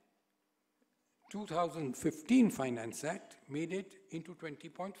 and 2015 Finance Act made it into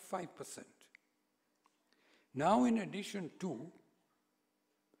 20.5%. Now, in addition to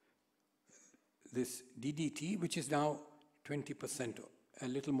this DDT, which is now 20%, a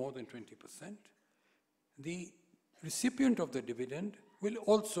little more than 20%, the recipient of the dividend will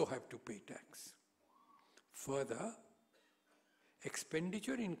also have to pay tax. Further,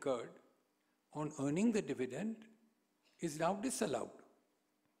 expenditure incurred on earning the dividend is now disallowed.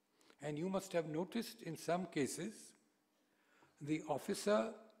 And you must have noticed in some cases, the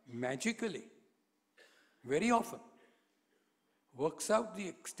officer magically very often works out the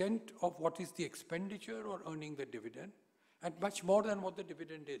extent of what is the expenditure or earning the dividend at much more than what the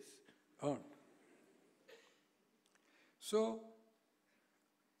dividend is earned. So,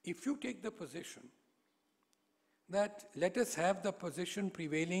 if you take the position that let us have the position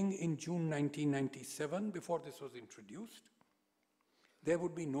prevailing in June 1997, before this was introduced, there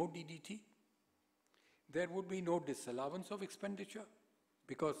would be no DDT, there would be no disallowance of expenditure,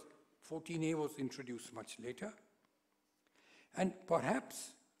 because 14A was introduced much later. And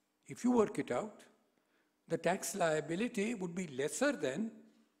perhaps, if you work it out, the tax liability would be lesser than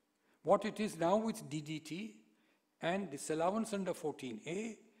what it is now with DDT and disallowance under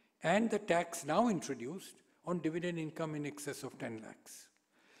 14A and the tax now introduced on dividend income in excess of 10 lakhs.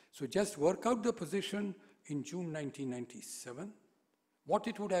 So just work out the position in June 1997, what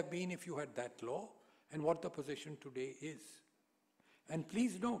it would have been if you had that law, and what the position today is. And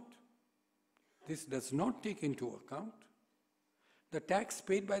please note, this does not take into account the tax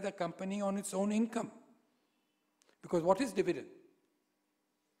paid by the company on its own income. Because what is dividend?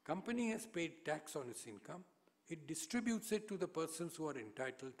 Company has paid tax on its income. It distributes it to the persons who are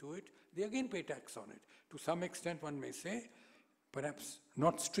entitled to it. They again pay tax on it. To some extent, one may say, perhaps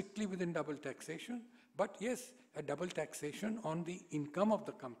not strictly within double taxation, but yes, a double taxation on the income of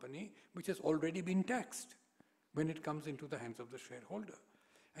the company, which has already been taxed when it comes into the hands of the shareholder.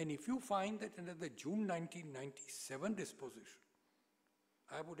 And if you find that under the June 1997 disposition,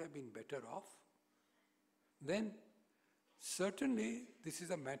 I would have been better off, then certainly this is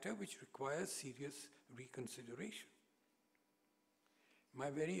a matter which requires serious reconsideration. My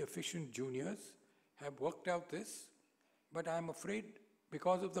very efficient juniors have worked out this, but I am afraid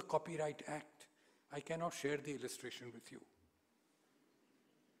because of the Copyright Act, I cannot share the illustration with you.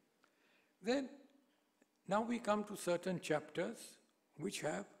 Then, now we come to certain chapters which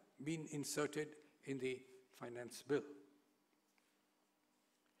have been inserted in the Finance Bill.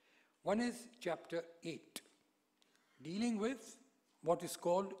 One is Chapter 8, dealing with what is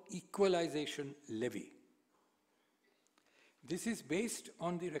called equalization levy. This is based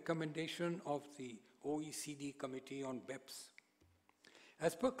on the recommendation of the OECD Committee on BEPS.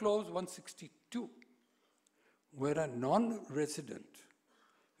 As per clause 162, where a non-resident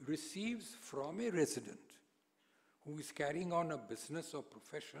receives from a resident who is carrying on a business or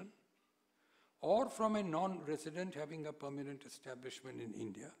profession, or from a non-resident having a permanent establishment in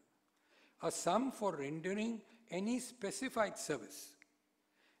India, a sum for rendering any specified service,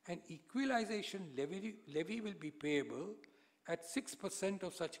 an equalization levy will be payable at 6%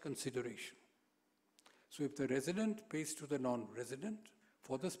 of such consideration. So if the resident pays to the non-resident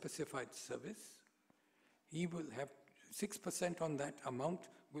for the specified service, he will have 6% on that amount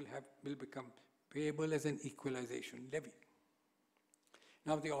will become payable as an equalization levy.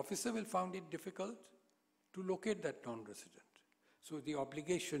 Now the officer will find it difficult to locate that non-resident. So the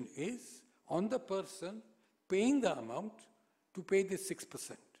obligation is on the person paying the amount to pay this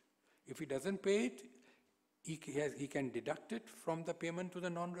 6%. If he doesn't pay it, he can deduct it from the payment to the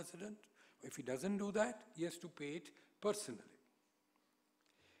non-resident. If he doesn't do that, he has to pay it personally.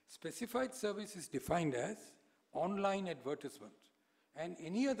 Specified service is defined as online advertisement and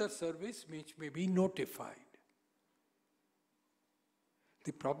any other service which may be notified.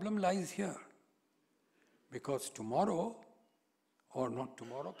 The problem lies here, because tomorrow, or not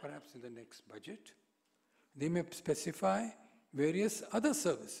tomorrow, perhaps in the next budget, they may specify various other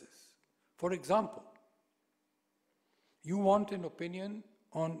services. For example, you want an opinion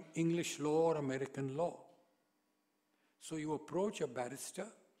on English law or American law. So you approach a barrister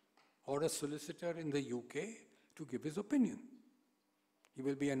or a solicitor in the UK to give his opinion. He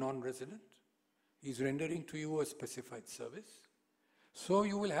will be a non-resident. He's rendering to you a specified service. So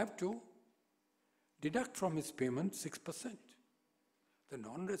you will have to deduct from his payment 6%. The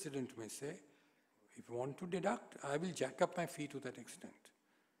non-resident may say, if you want to deduct, I will jack up my fee to that extent.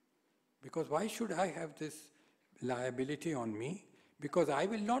 Because why should I have this liability on me? Because I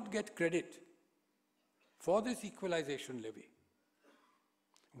will not get credit for this equalization levy.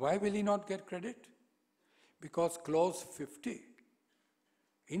 Why will he not get credit? Because clause 50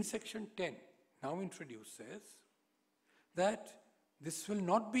 in section 10, now introduced, says that this will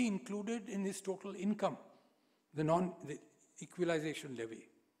not be included in his total income, the equalization levy.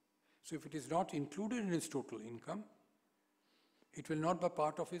 So if it is not included in his total income, it will not be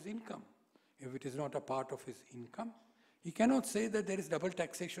part of his income. If it is not a part of his income, he cannot say that there is double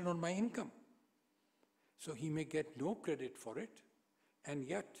taxation on my income. So he may get no credit for it, and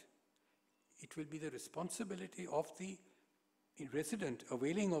yet it will be the responsibility of the resident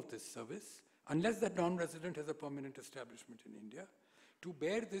availing of this service, unless that non-resident has a permanent establishment in India, to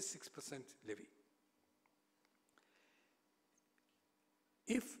bear this 6% levy.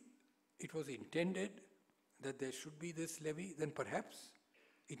 if it was intended that there should be this levy, then perhaps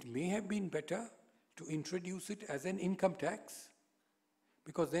it may have been better to introduce it as an income tax,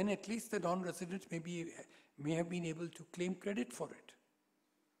 because then at least the non-residents may have been able to claim credit for it.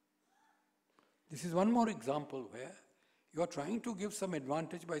 This is one more example where you are trying to give some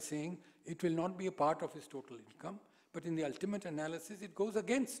advantage by saying it will not be a part of his total income, but in the ultimate analysis it goes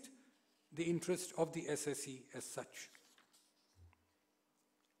against the interest of the SSE as such.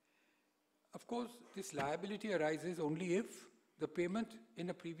 Of course, this liability arises only if the payment in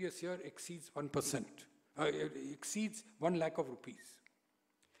a previous year exceeds 1%, exceeds 1 lakh of rupees.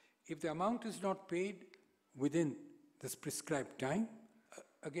 If the amount is not paid within this prescribed time,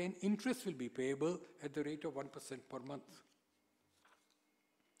 again, interest will be payable at the rate of 1% per month.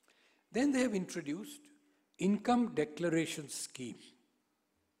 Then they have introduced income declaration scheme.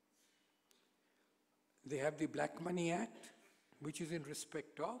 They have the Black Money Act, which is in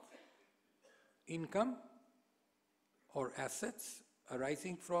respect of income or assets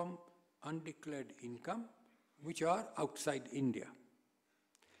arising from undeclared income, which are outside India.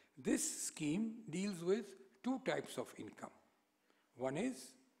 This scheme deals with two types of income. One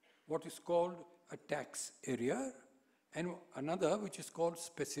is what is called a tax arrear, and another which is called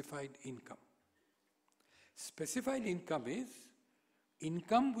specified income. Specified income is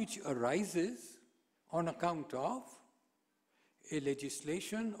income which arises on account of a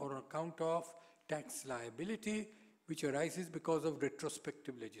legislation or on account of tax liability which arises because of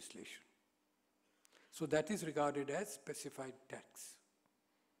retrospective legislation. So that is regarded as specified tax.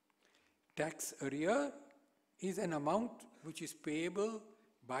 Tax arrear is an amount which is payable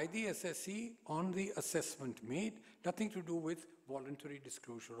by the SSE on the assessment made, nothing to do with voluntary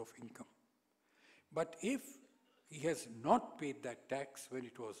disclosure of income. But if he has not paid that tax when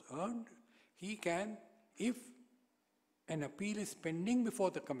it was earned, he can, if an appeal is pending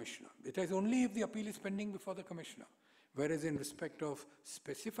before the commissioner, it is only if the appeal is pending before the commissioner, whereas in respect of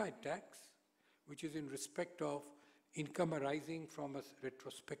specified tax, which is in respect of income arising from a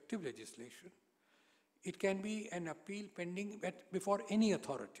retrospective legislation, it can be an appeal pending before any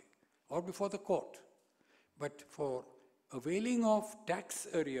authority or before the court. But for availing of tax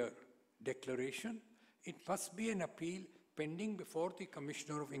arrear declaration, it must be an appeal pending before the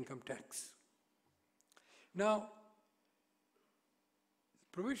Commissioner of Income Tax. Now, the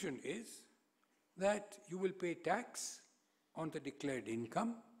provision is that you will pay tax on the declared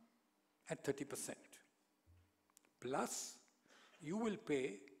income at 30%. Plus, you will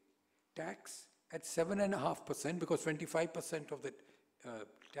pay tax at 7.5%, because 25% of the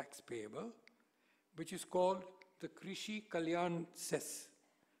tax payable, which is called the Krishi Kalyan Cess,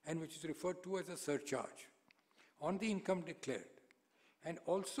 and which is referred to as a surcharge on the income declared, and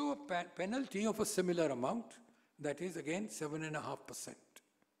also a penalty of a similar amount, that is again 7.5%.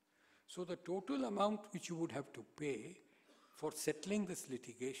 So the total amount which you would have to pay for settling this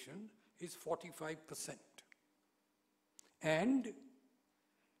litigation is 45%. And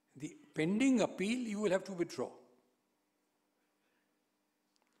the pending appeal you will have to withdraw.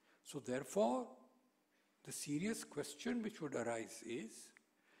 So therefore, the serious question which would arise is,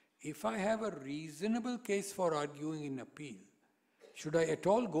 if I have a reasonable case for arguing in appeal, should I at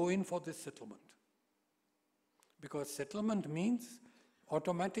all go in for this settlement? Because settlement means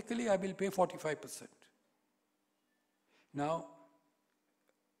automatically I will pay 45%. Now,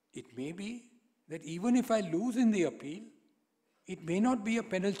 it may be that even if I lose in the appeal, it may not be a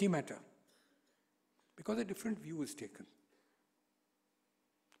penalty matter, because a different view is taken.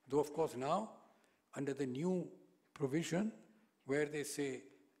 Though, of course, now, under the new provision, where they say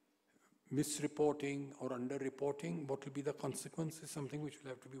misreporting or underreporting, what will be the consequence is something which will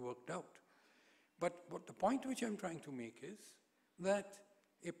have to be worked out. But what the point which I'm trying to make is that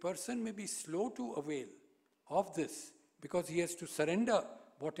a person may be slow to avail of this because he has to surrender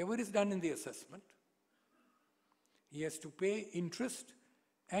whatever is done in the assessment. He has to pay interest,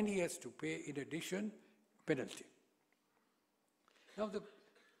 and he has to pay, in addition, penalty. Now, the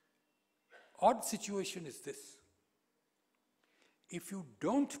odd situation is this. If you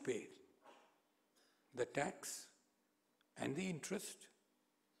don't pay the tax and the interest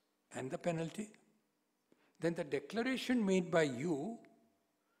and the penalty, then the declaration made by you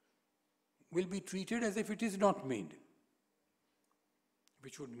will be treated as if it is not made,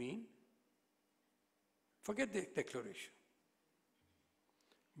 which would mean forget the declaration.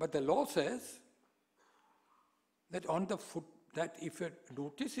 But the law says that that if a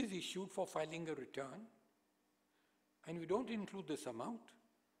notice is issued for filing a return and we don't include this amount,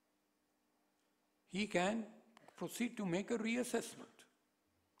 he can proceed to make a reassessment.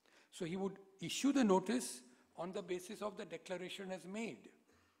 So he would issue the notice on the basis of the declaration as made.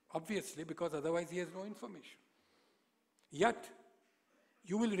 obviously, because otherwise he has no information. Yet,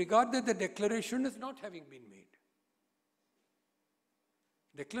 you will regard that the declaration as not having been made.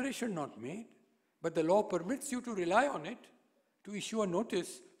 Declaration not made, but the law permits you to rely on it to issue a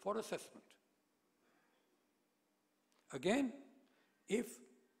notice for assessment. Again, if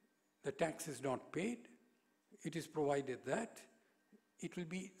the tax is not paid, it is provided that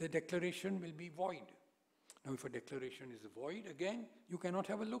the declaration will be void. Now, if a declaration is void, again, you cannot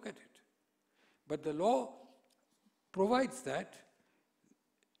have a look at it. But the law provides that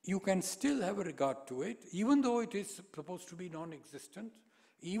you can still have a regard to it, even though it is supposed to be non-existent,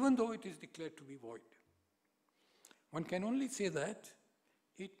 even though it is declared to be void. One can only say that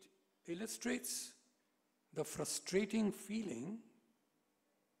it illustrates the frustrating feeling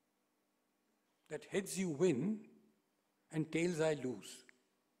that heads you win and tails I lose.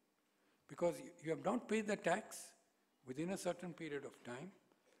 Because you have not paid the tax within a certain period of time,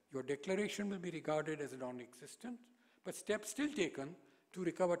 your declaration will be regarded as non-existent, but steps still taken to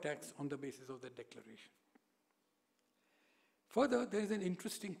recover tax on the basis of the declaration. Further, there is an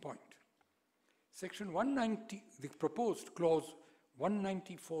interesting point. Section 190, the proposed clause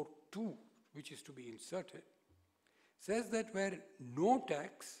 194(2), which is to be inserted, says that where no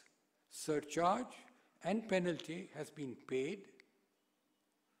tax, surcharge, and penalty has been paid,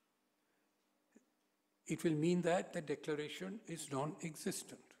 it will mean that the declaration is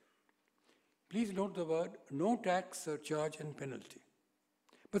non-existent. Please note the word no tax, surcharge, and penalty.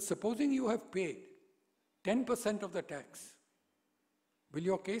 But supposing you have paid 10% of the tax, will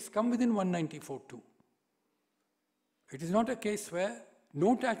your case come within 194(2)? It is not a case where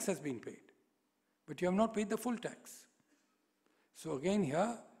no tax has been paid, but you have not paid the full tax. So again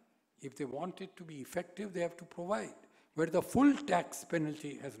here, if they want it to be effective, they have to provide where the full tax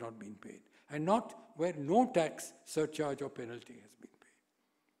penalty has not been paid, and not where no tax, surcharge, or penalty has been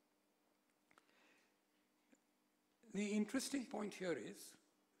paid. The interesting point here is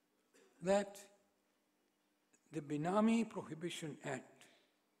that the Benami Prohibition Act,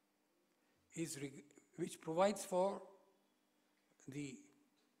 which provides for the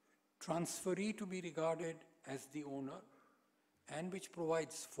transferee to be regarded as the owner, and which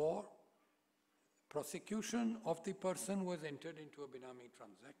provides for prosecution of the person who has entered into a Benami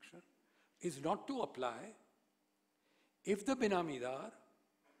transaction, is not to apply if the Benamidar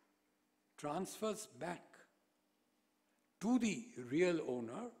transfers back to the real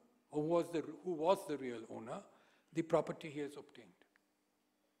owner, or who was the real owner, the property he has obtained.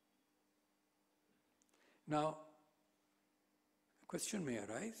 Now, a question may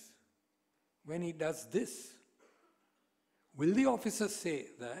arise, when he does this, will the officer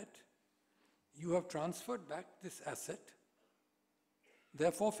say that you have transferred back this asset,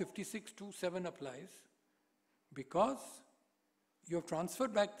 therefore 56(2)(7) applies, because you have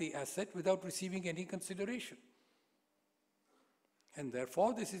transferred back the asset without receiving any consideration, and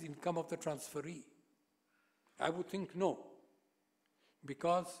therefore this is income of the transferee? I would think no,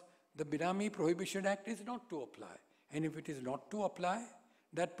 because the Benami Prohibition Act is not to apply, and if it is not to apply,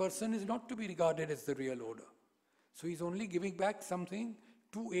 that person is not to be regarded as the real owner. So he's only giving back something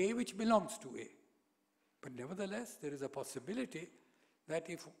to A which belongs to A. But nevertheless, there is a possibility that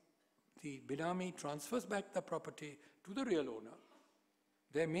if the Benami transfers back the property to the real owner,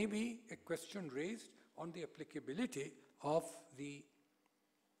 there may be a question raised on the applicability of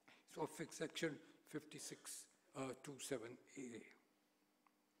section 56(2)(7)(a).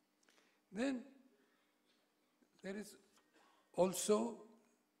 Then there is also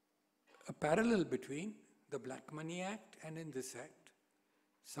a parallel between the Black Money Act and in this Act.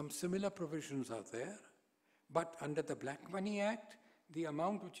 Some similar provisions are there, but under the Black Money Act, the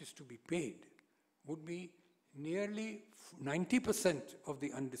amount which is to be paid would be nearly 90% of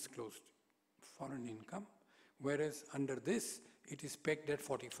the undisclosed foreign income, whereas under this, it is pegged at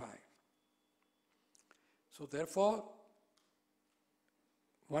 45. So therefore,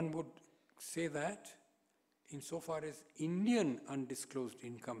 one would say that insofar as Indian undisclosed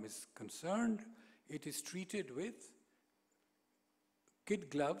income is concerned, it is treated with kid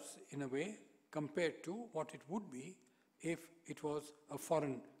gloves in a way compared to what it would be if it was a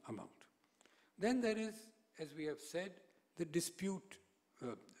foreign amount. Then there is, as we have said, the dispute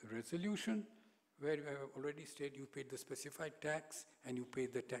resolution, where you have already stated you paid the specified tax and you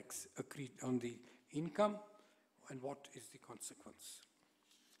paid the tax accrued on the income, and what is the consequence.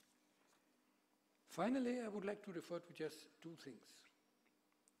 Finally, I would like to refer to just two things.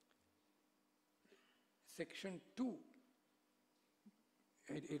 Section 2,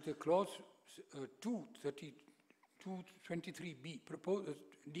 the clause 223B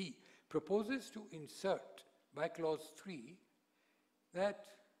proposes to insert by clause 3 that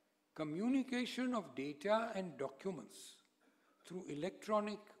communication of data and documents through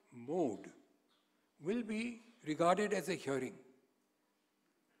electronic mode will be regarded as a hearing.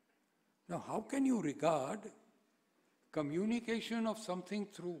 Now, how can you regard communication of something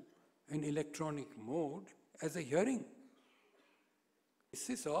through an electronic mode as a hearing? This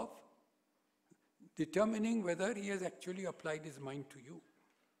is of determining whether he has actually applied his mind to you.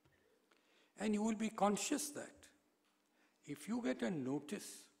 And you will be conscious that if you get a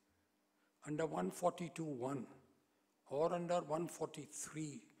notice under 142.1 or under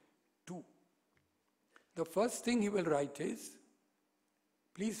 143.2, the first thing he will write is,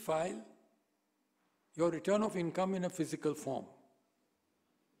 please file your return of income in a physical form.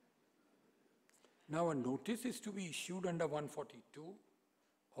 Now a notice is to be issued under 142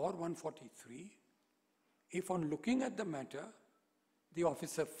 or 143 if on looking at the matter, the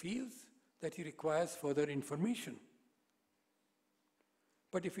officer feels that he requires further information.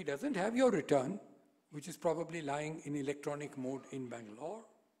 But if he doesn't have your return, which is probably lying in electronic mode in Bangalore,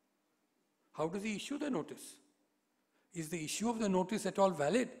 how does he issue the notice? Is the issue of the notice at all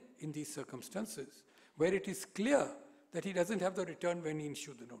valid in these circumstances, where it is clear that he doesn't have the return when he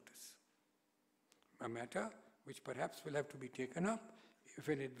issued the notice? A matter which perhaps will have to be taken up if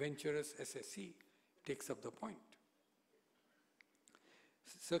an adventurous SSE takes up the point.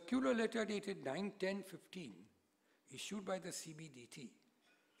 Circular letter dated 9/10/15, issued by the CBDT,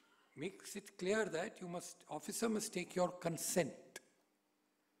 makes it clear that officer must take your consent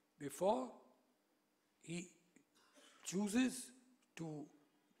before he chooses to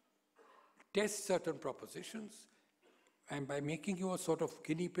test certain propositions, and by making you a sort of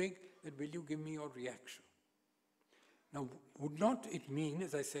guinea pig, that will you give me your reaction? Now, would not it mean,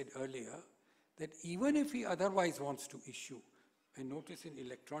 as I said earlier, that even if he otherwise wants to issue a notice in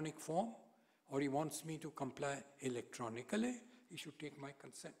electronic form, or he wants me to comply electronically, he should take my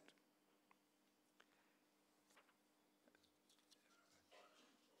consent?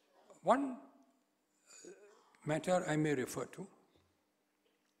 One matter I may refer to,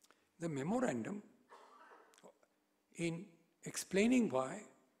 the memorandum in explaining why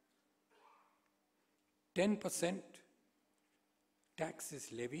 10% tax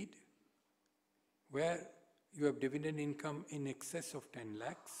is levied where you have dividend income in excess of 10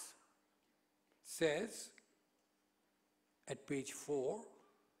 lakhs, says at page 4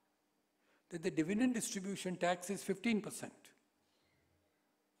 that the dividend distribution tax is 15%.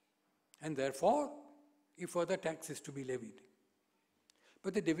 And therefore, a further tax is to be levied.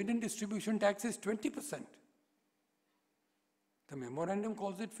 But the dividend distribution tax is 20%. The memorandum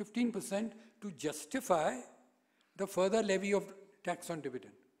calls it 15% to justify the further levy of tax on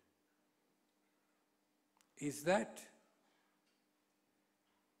dividend. Is that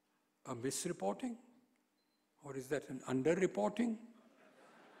a misreporting? Or is that an underreporting?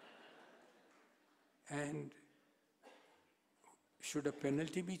 And should a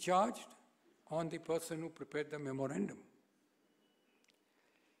penalty be charged on the person who prepared the memorandum?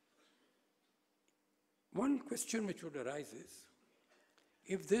 One question which would arise is,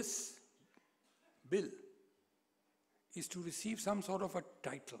 if this bill is to receive some sort of a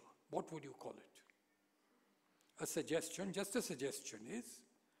title, what would you call it? A suggestion, just a suggestion, is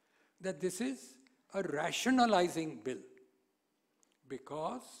that this is a rationalizing bill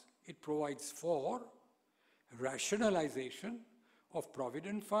because it provides for rationalization of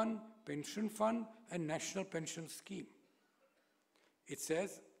Provident Fund, Pension Fund, and National Pension Scheme. It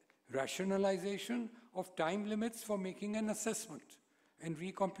says rationalization of time limits for making an assessment and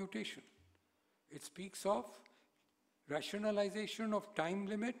recomputation. It speaks of rationalization of time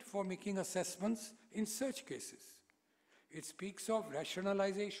limit for making assessments in such cases. It speaks of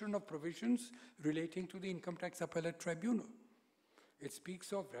rationalization of provisions relating to the Income Tax Appellate Tribunal. It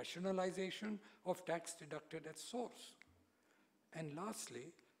speaks of rationalization of tax deducted at source. And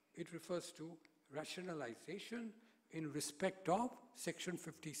lastly, it refers to rationalization in respect of Section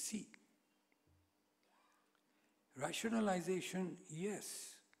 50C. Rationalization,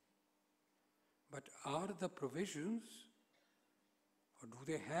 yes. But are the provisions, or do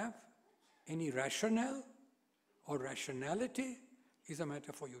they have any rationale or rationality, is a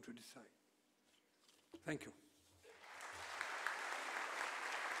matter for you to decide. Thank you.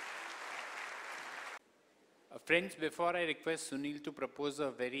 Friends, before I request Sunil to propose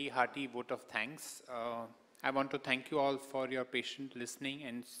a very hearty vote of thanks, I want to thank you all for your patient listening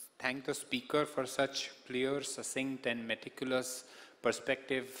and thank the speaker for such clear, succinct and meticulous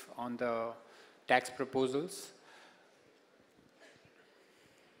perspective on the tax proposals.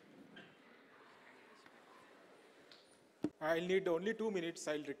 I'll need only 2 minutes.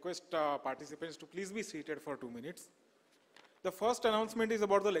 I'll request participants to please be seated for 2 minutes. The first announcement is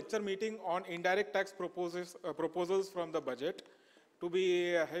about the lecture meeting on indirect tax proposals from the budget to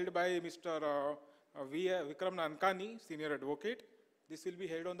be held by Mr. Vikram Nankani, Senior Advocate. This will be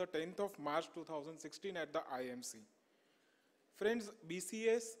held on the 10th of March 2016 at the IMC. Friends,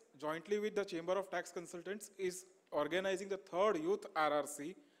 BCAS, jointly with the Chamber of Tax Consultants, is organizing the 3rd Youth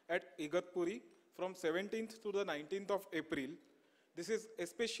RRC at Igatpuri from 17th to the 19th of April. This is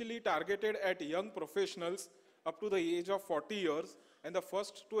especially targeted at young professionals up to the age of 40 years, and the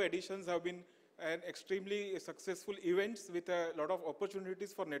first 2 editions have been an extremely successful events with a lot of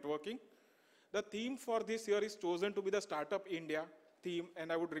opportunities for networking. The theme for this year is chosen to be the Startup India theme,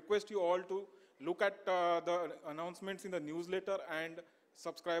 and I would request you all to look at the announcements in the newsletter and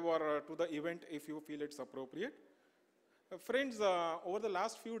subscribe to the event if you feel it's appropriate. Friends, over the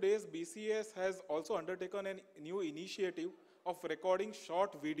last few days, BCAS has also undertaken a new initiative of recording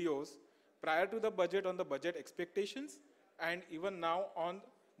short videos prior to the budget on the budget expectations, and even now on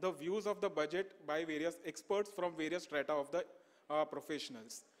the views of the budget by various experts from various strata of the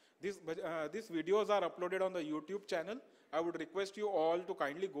professionals. These videos are uploaded on the YouTube channel. I would request you all to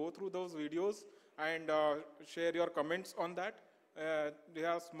kindly go through those videos and share your comments on that. They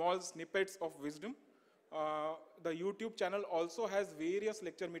are small snippets of wisdom. The YouTube channel also has various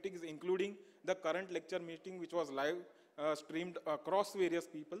lecture meetings, including the current lecture meeting, which was live streamed across various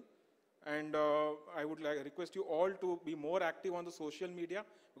people. And I would request you all to be more active on the social media,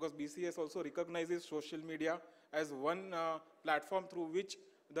 because BCAS also recognizes social media as one platform through which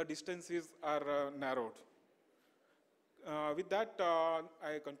the distances are narrowed. With that,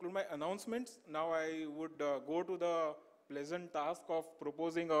 I conclude my announcements. Now I would go to the pleasant task of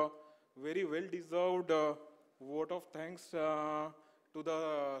proposing a very well-deserved vote of thanks to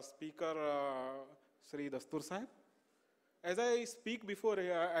the speaker, Sri Dastur Sahib. As I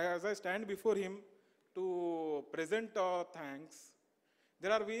stand before him to present thanks,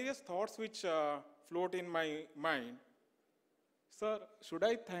 there are various thoughts which float in my mind. Sir, should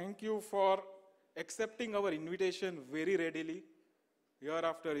I thank you for accepting our invitation very readily, year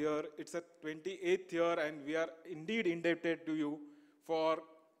after year? It's a 28th year, and we are indeed indebted to you for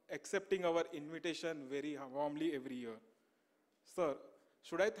accepting our invitation very warmly every year. Sir,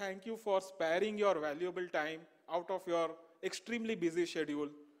 should I thank you for sparing your valuable time out of your extremely busy schedule,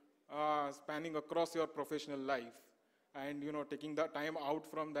 spanning across your professional life, and taking the time out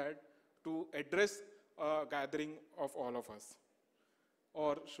from that to address a gathering of all of us?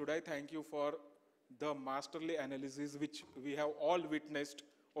 Or should I thank you for the masterly analysis which we have all witnessed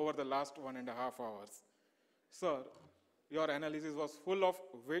over the last 1.5 hours? Sir, your analysis was full of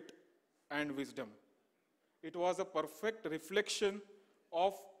wit and wisdom. It was a perfect reflection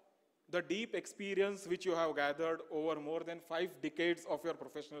of the deep experience which you have gathered over more than 5 decades of your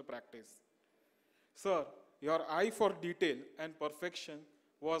professional practice. Sir, your eye for detail and perfection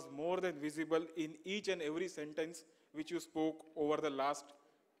was more than visible in each and every sentence which you spoke over the last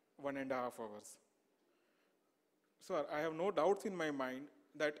 1.5 hours. Sir, I have no doubts in my mind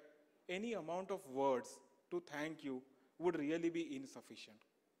that any amount of words to thank you would really be insufficient.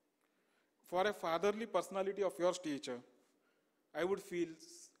 For a fatherly personality of your stature, I would feel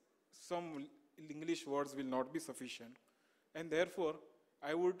some English words will not be sufficient, and therefore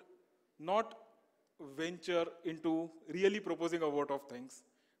I would not venture into really proposing a vote of thanks,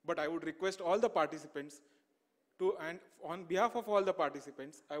 but I would request all the participants to, and on behalf of all the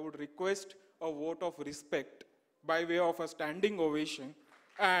participants, I would request a vote of respect by way of a standing ovation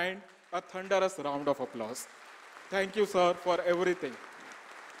and a thunderous round of applause. Thank you, sir, for everything.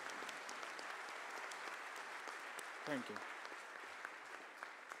 Thank you.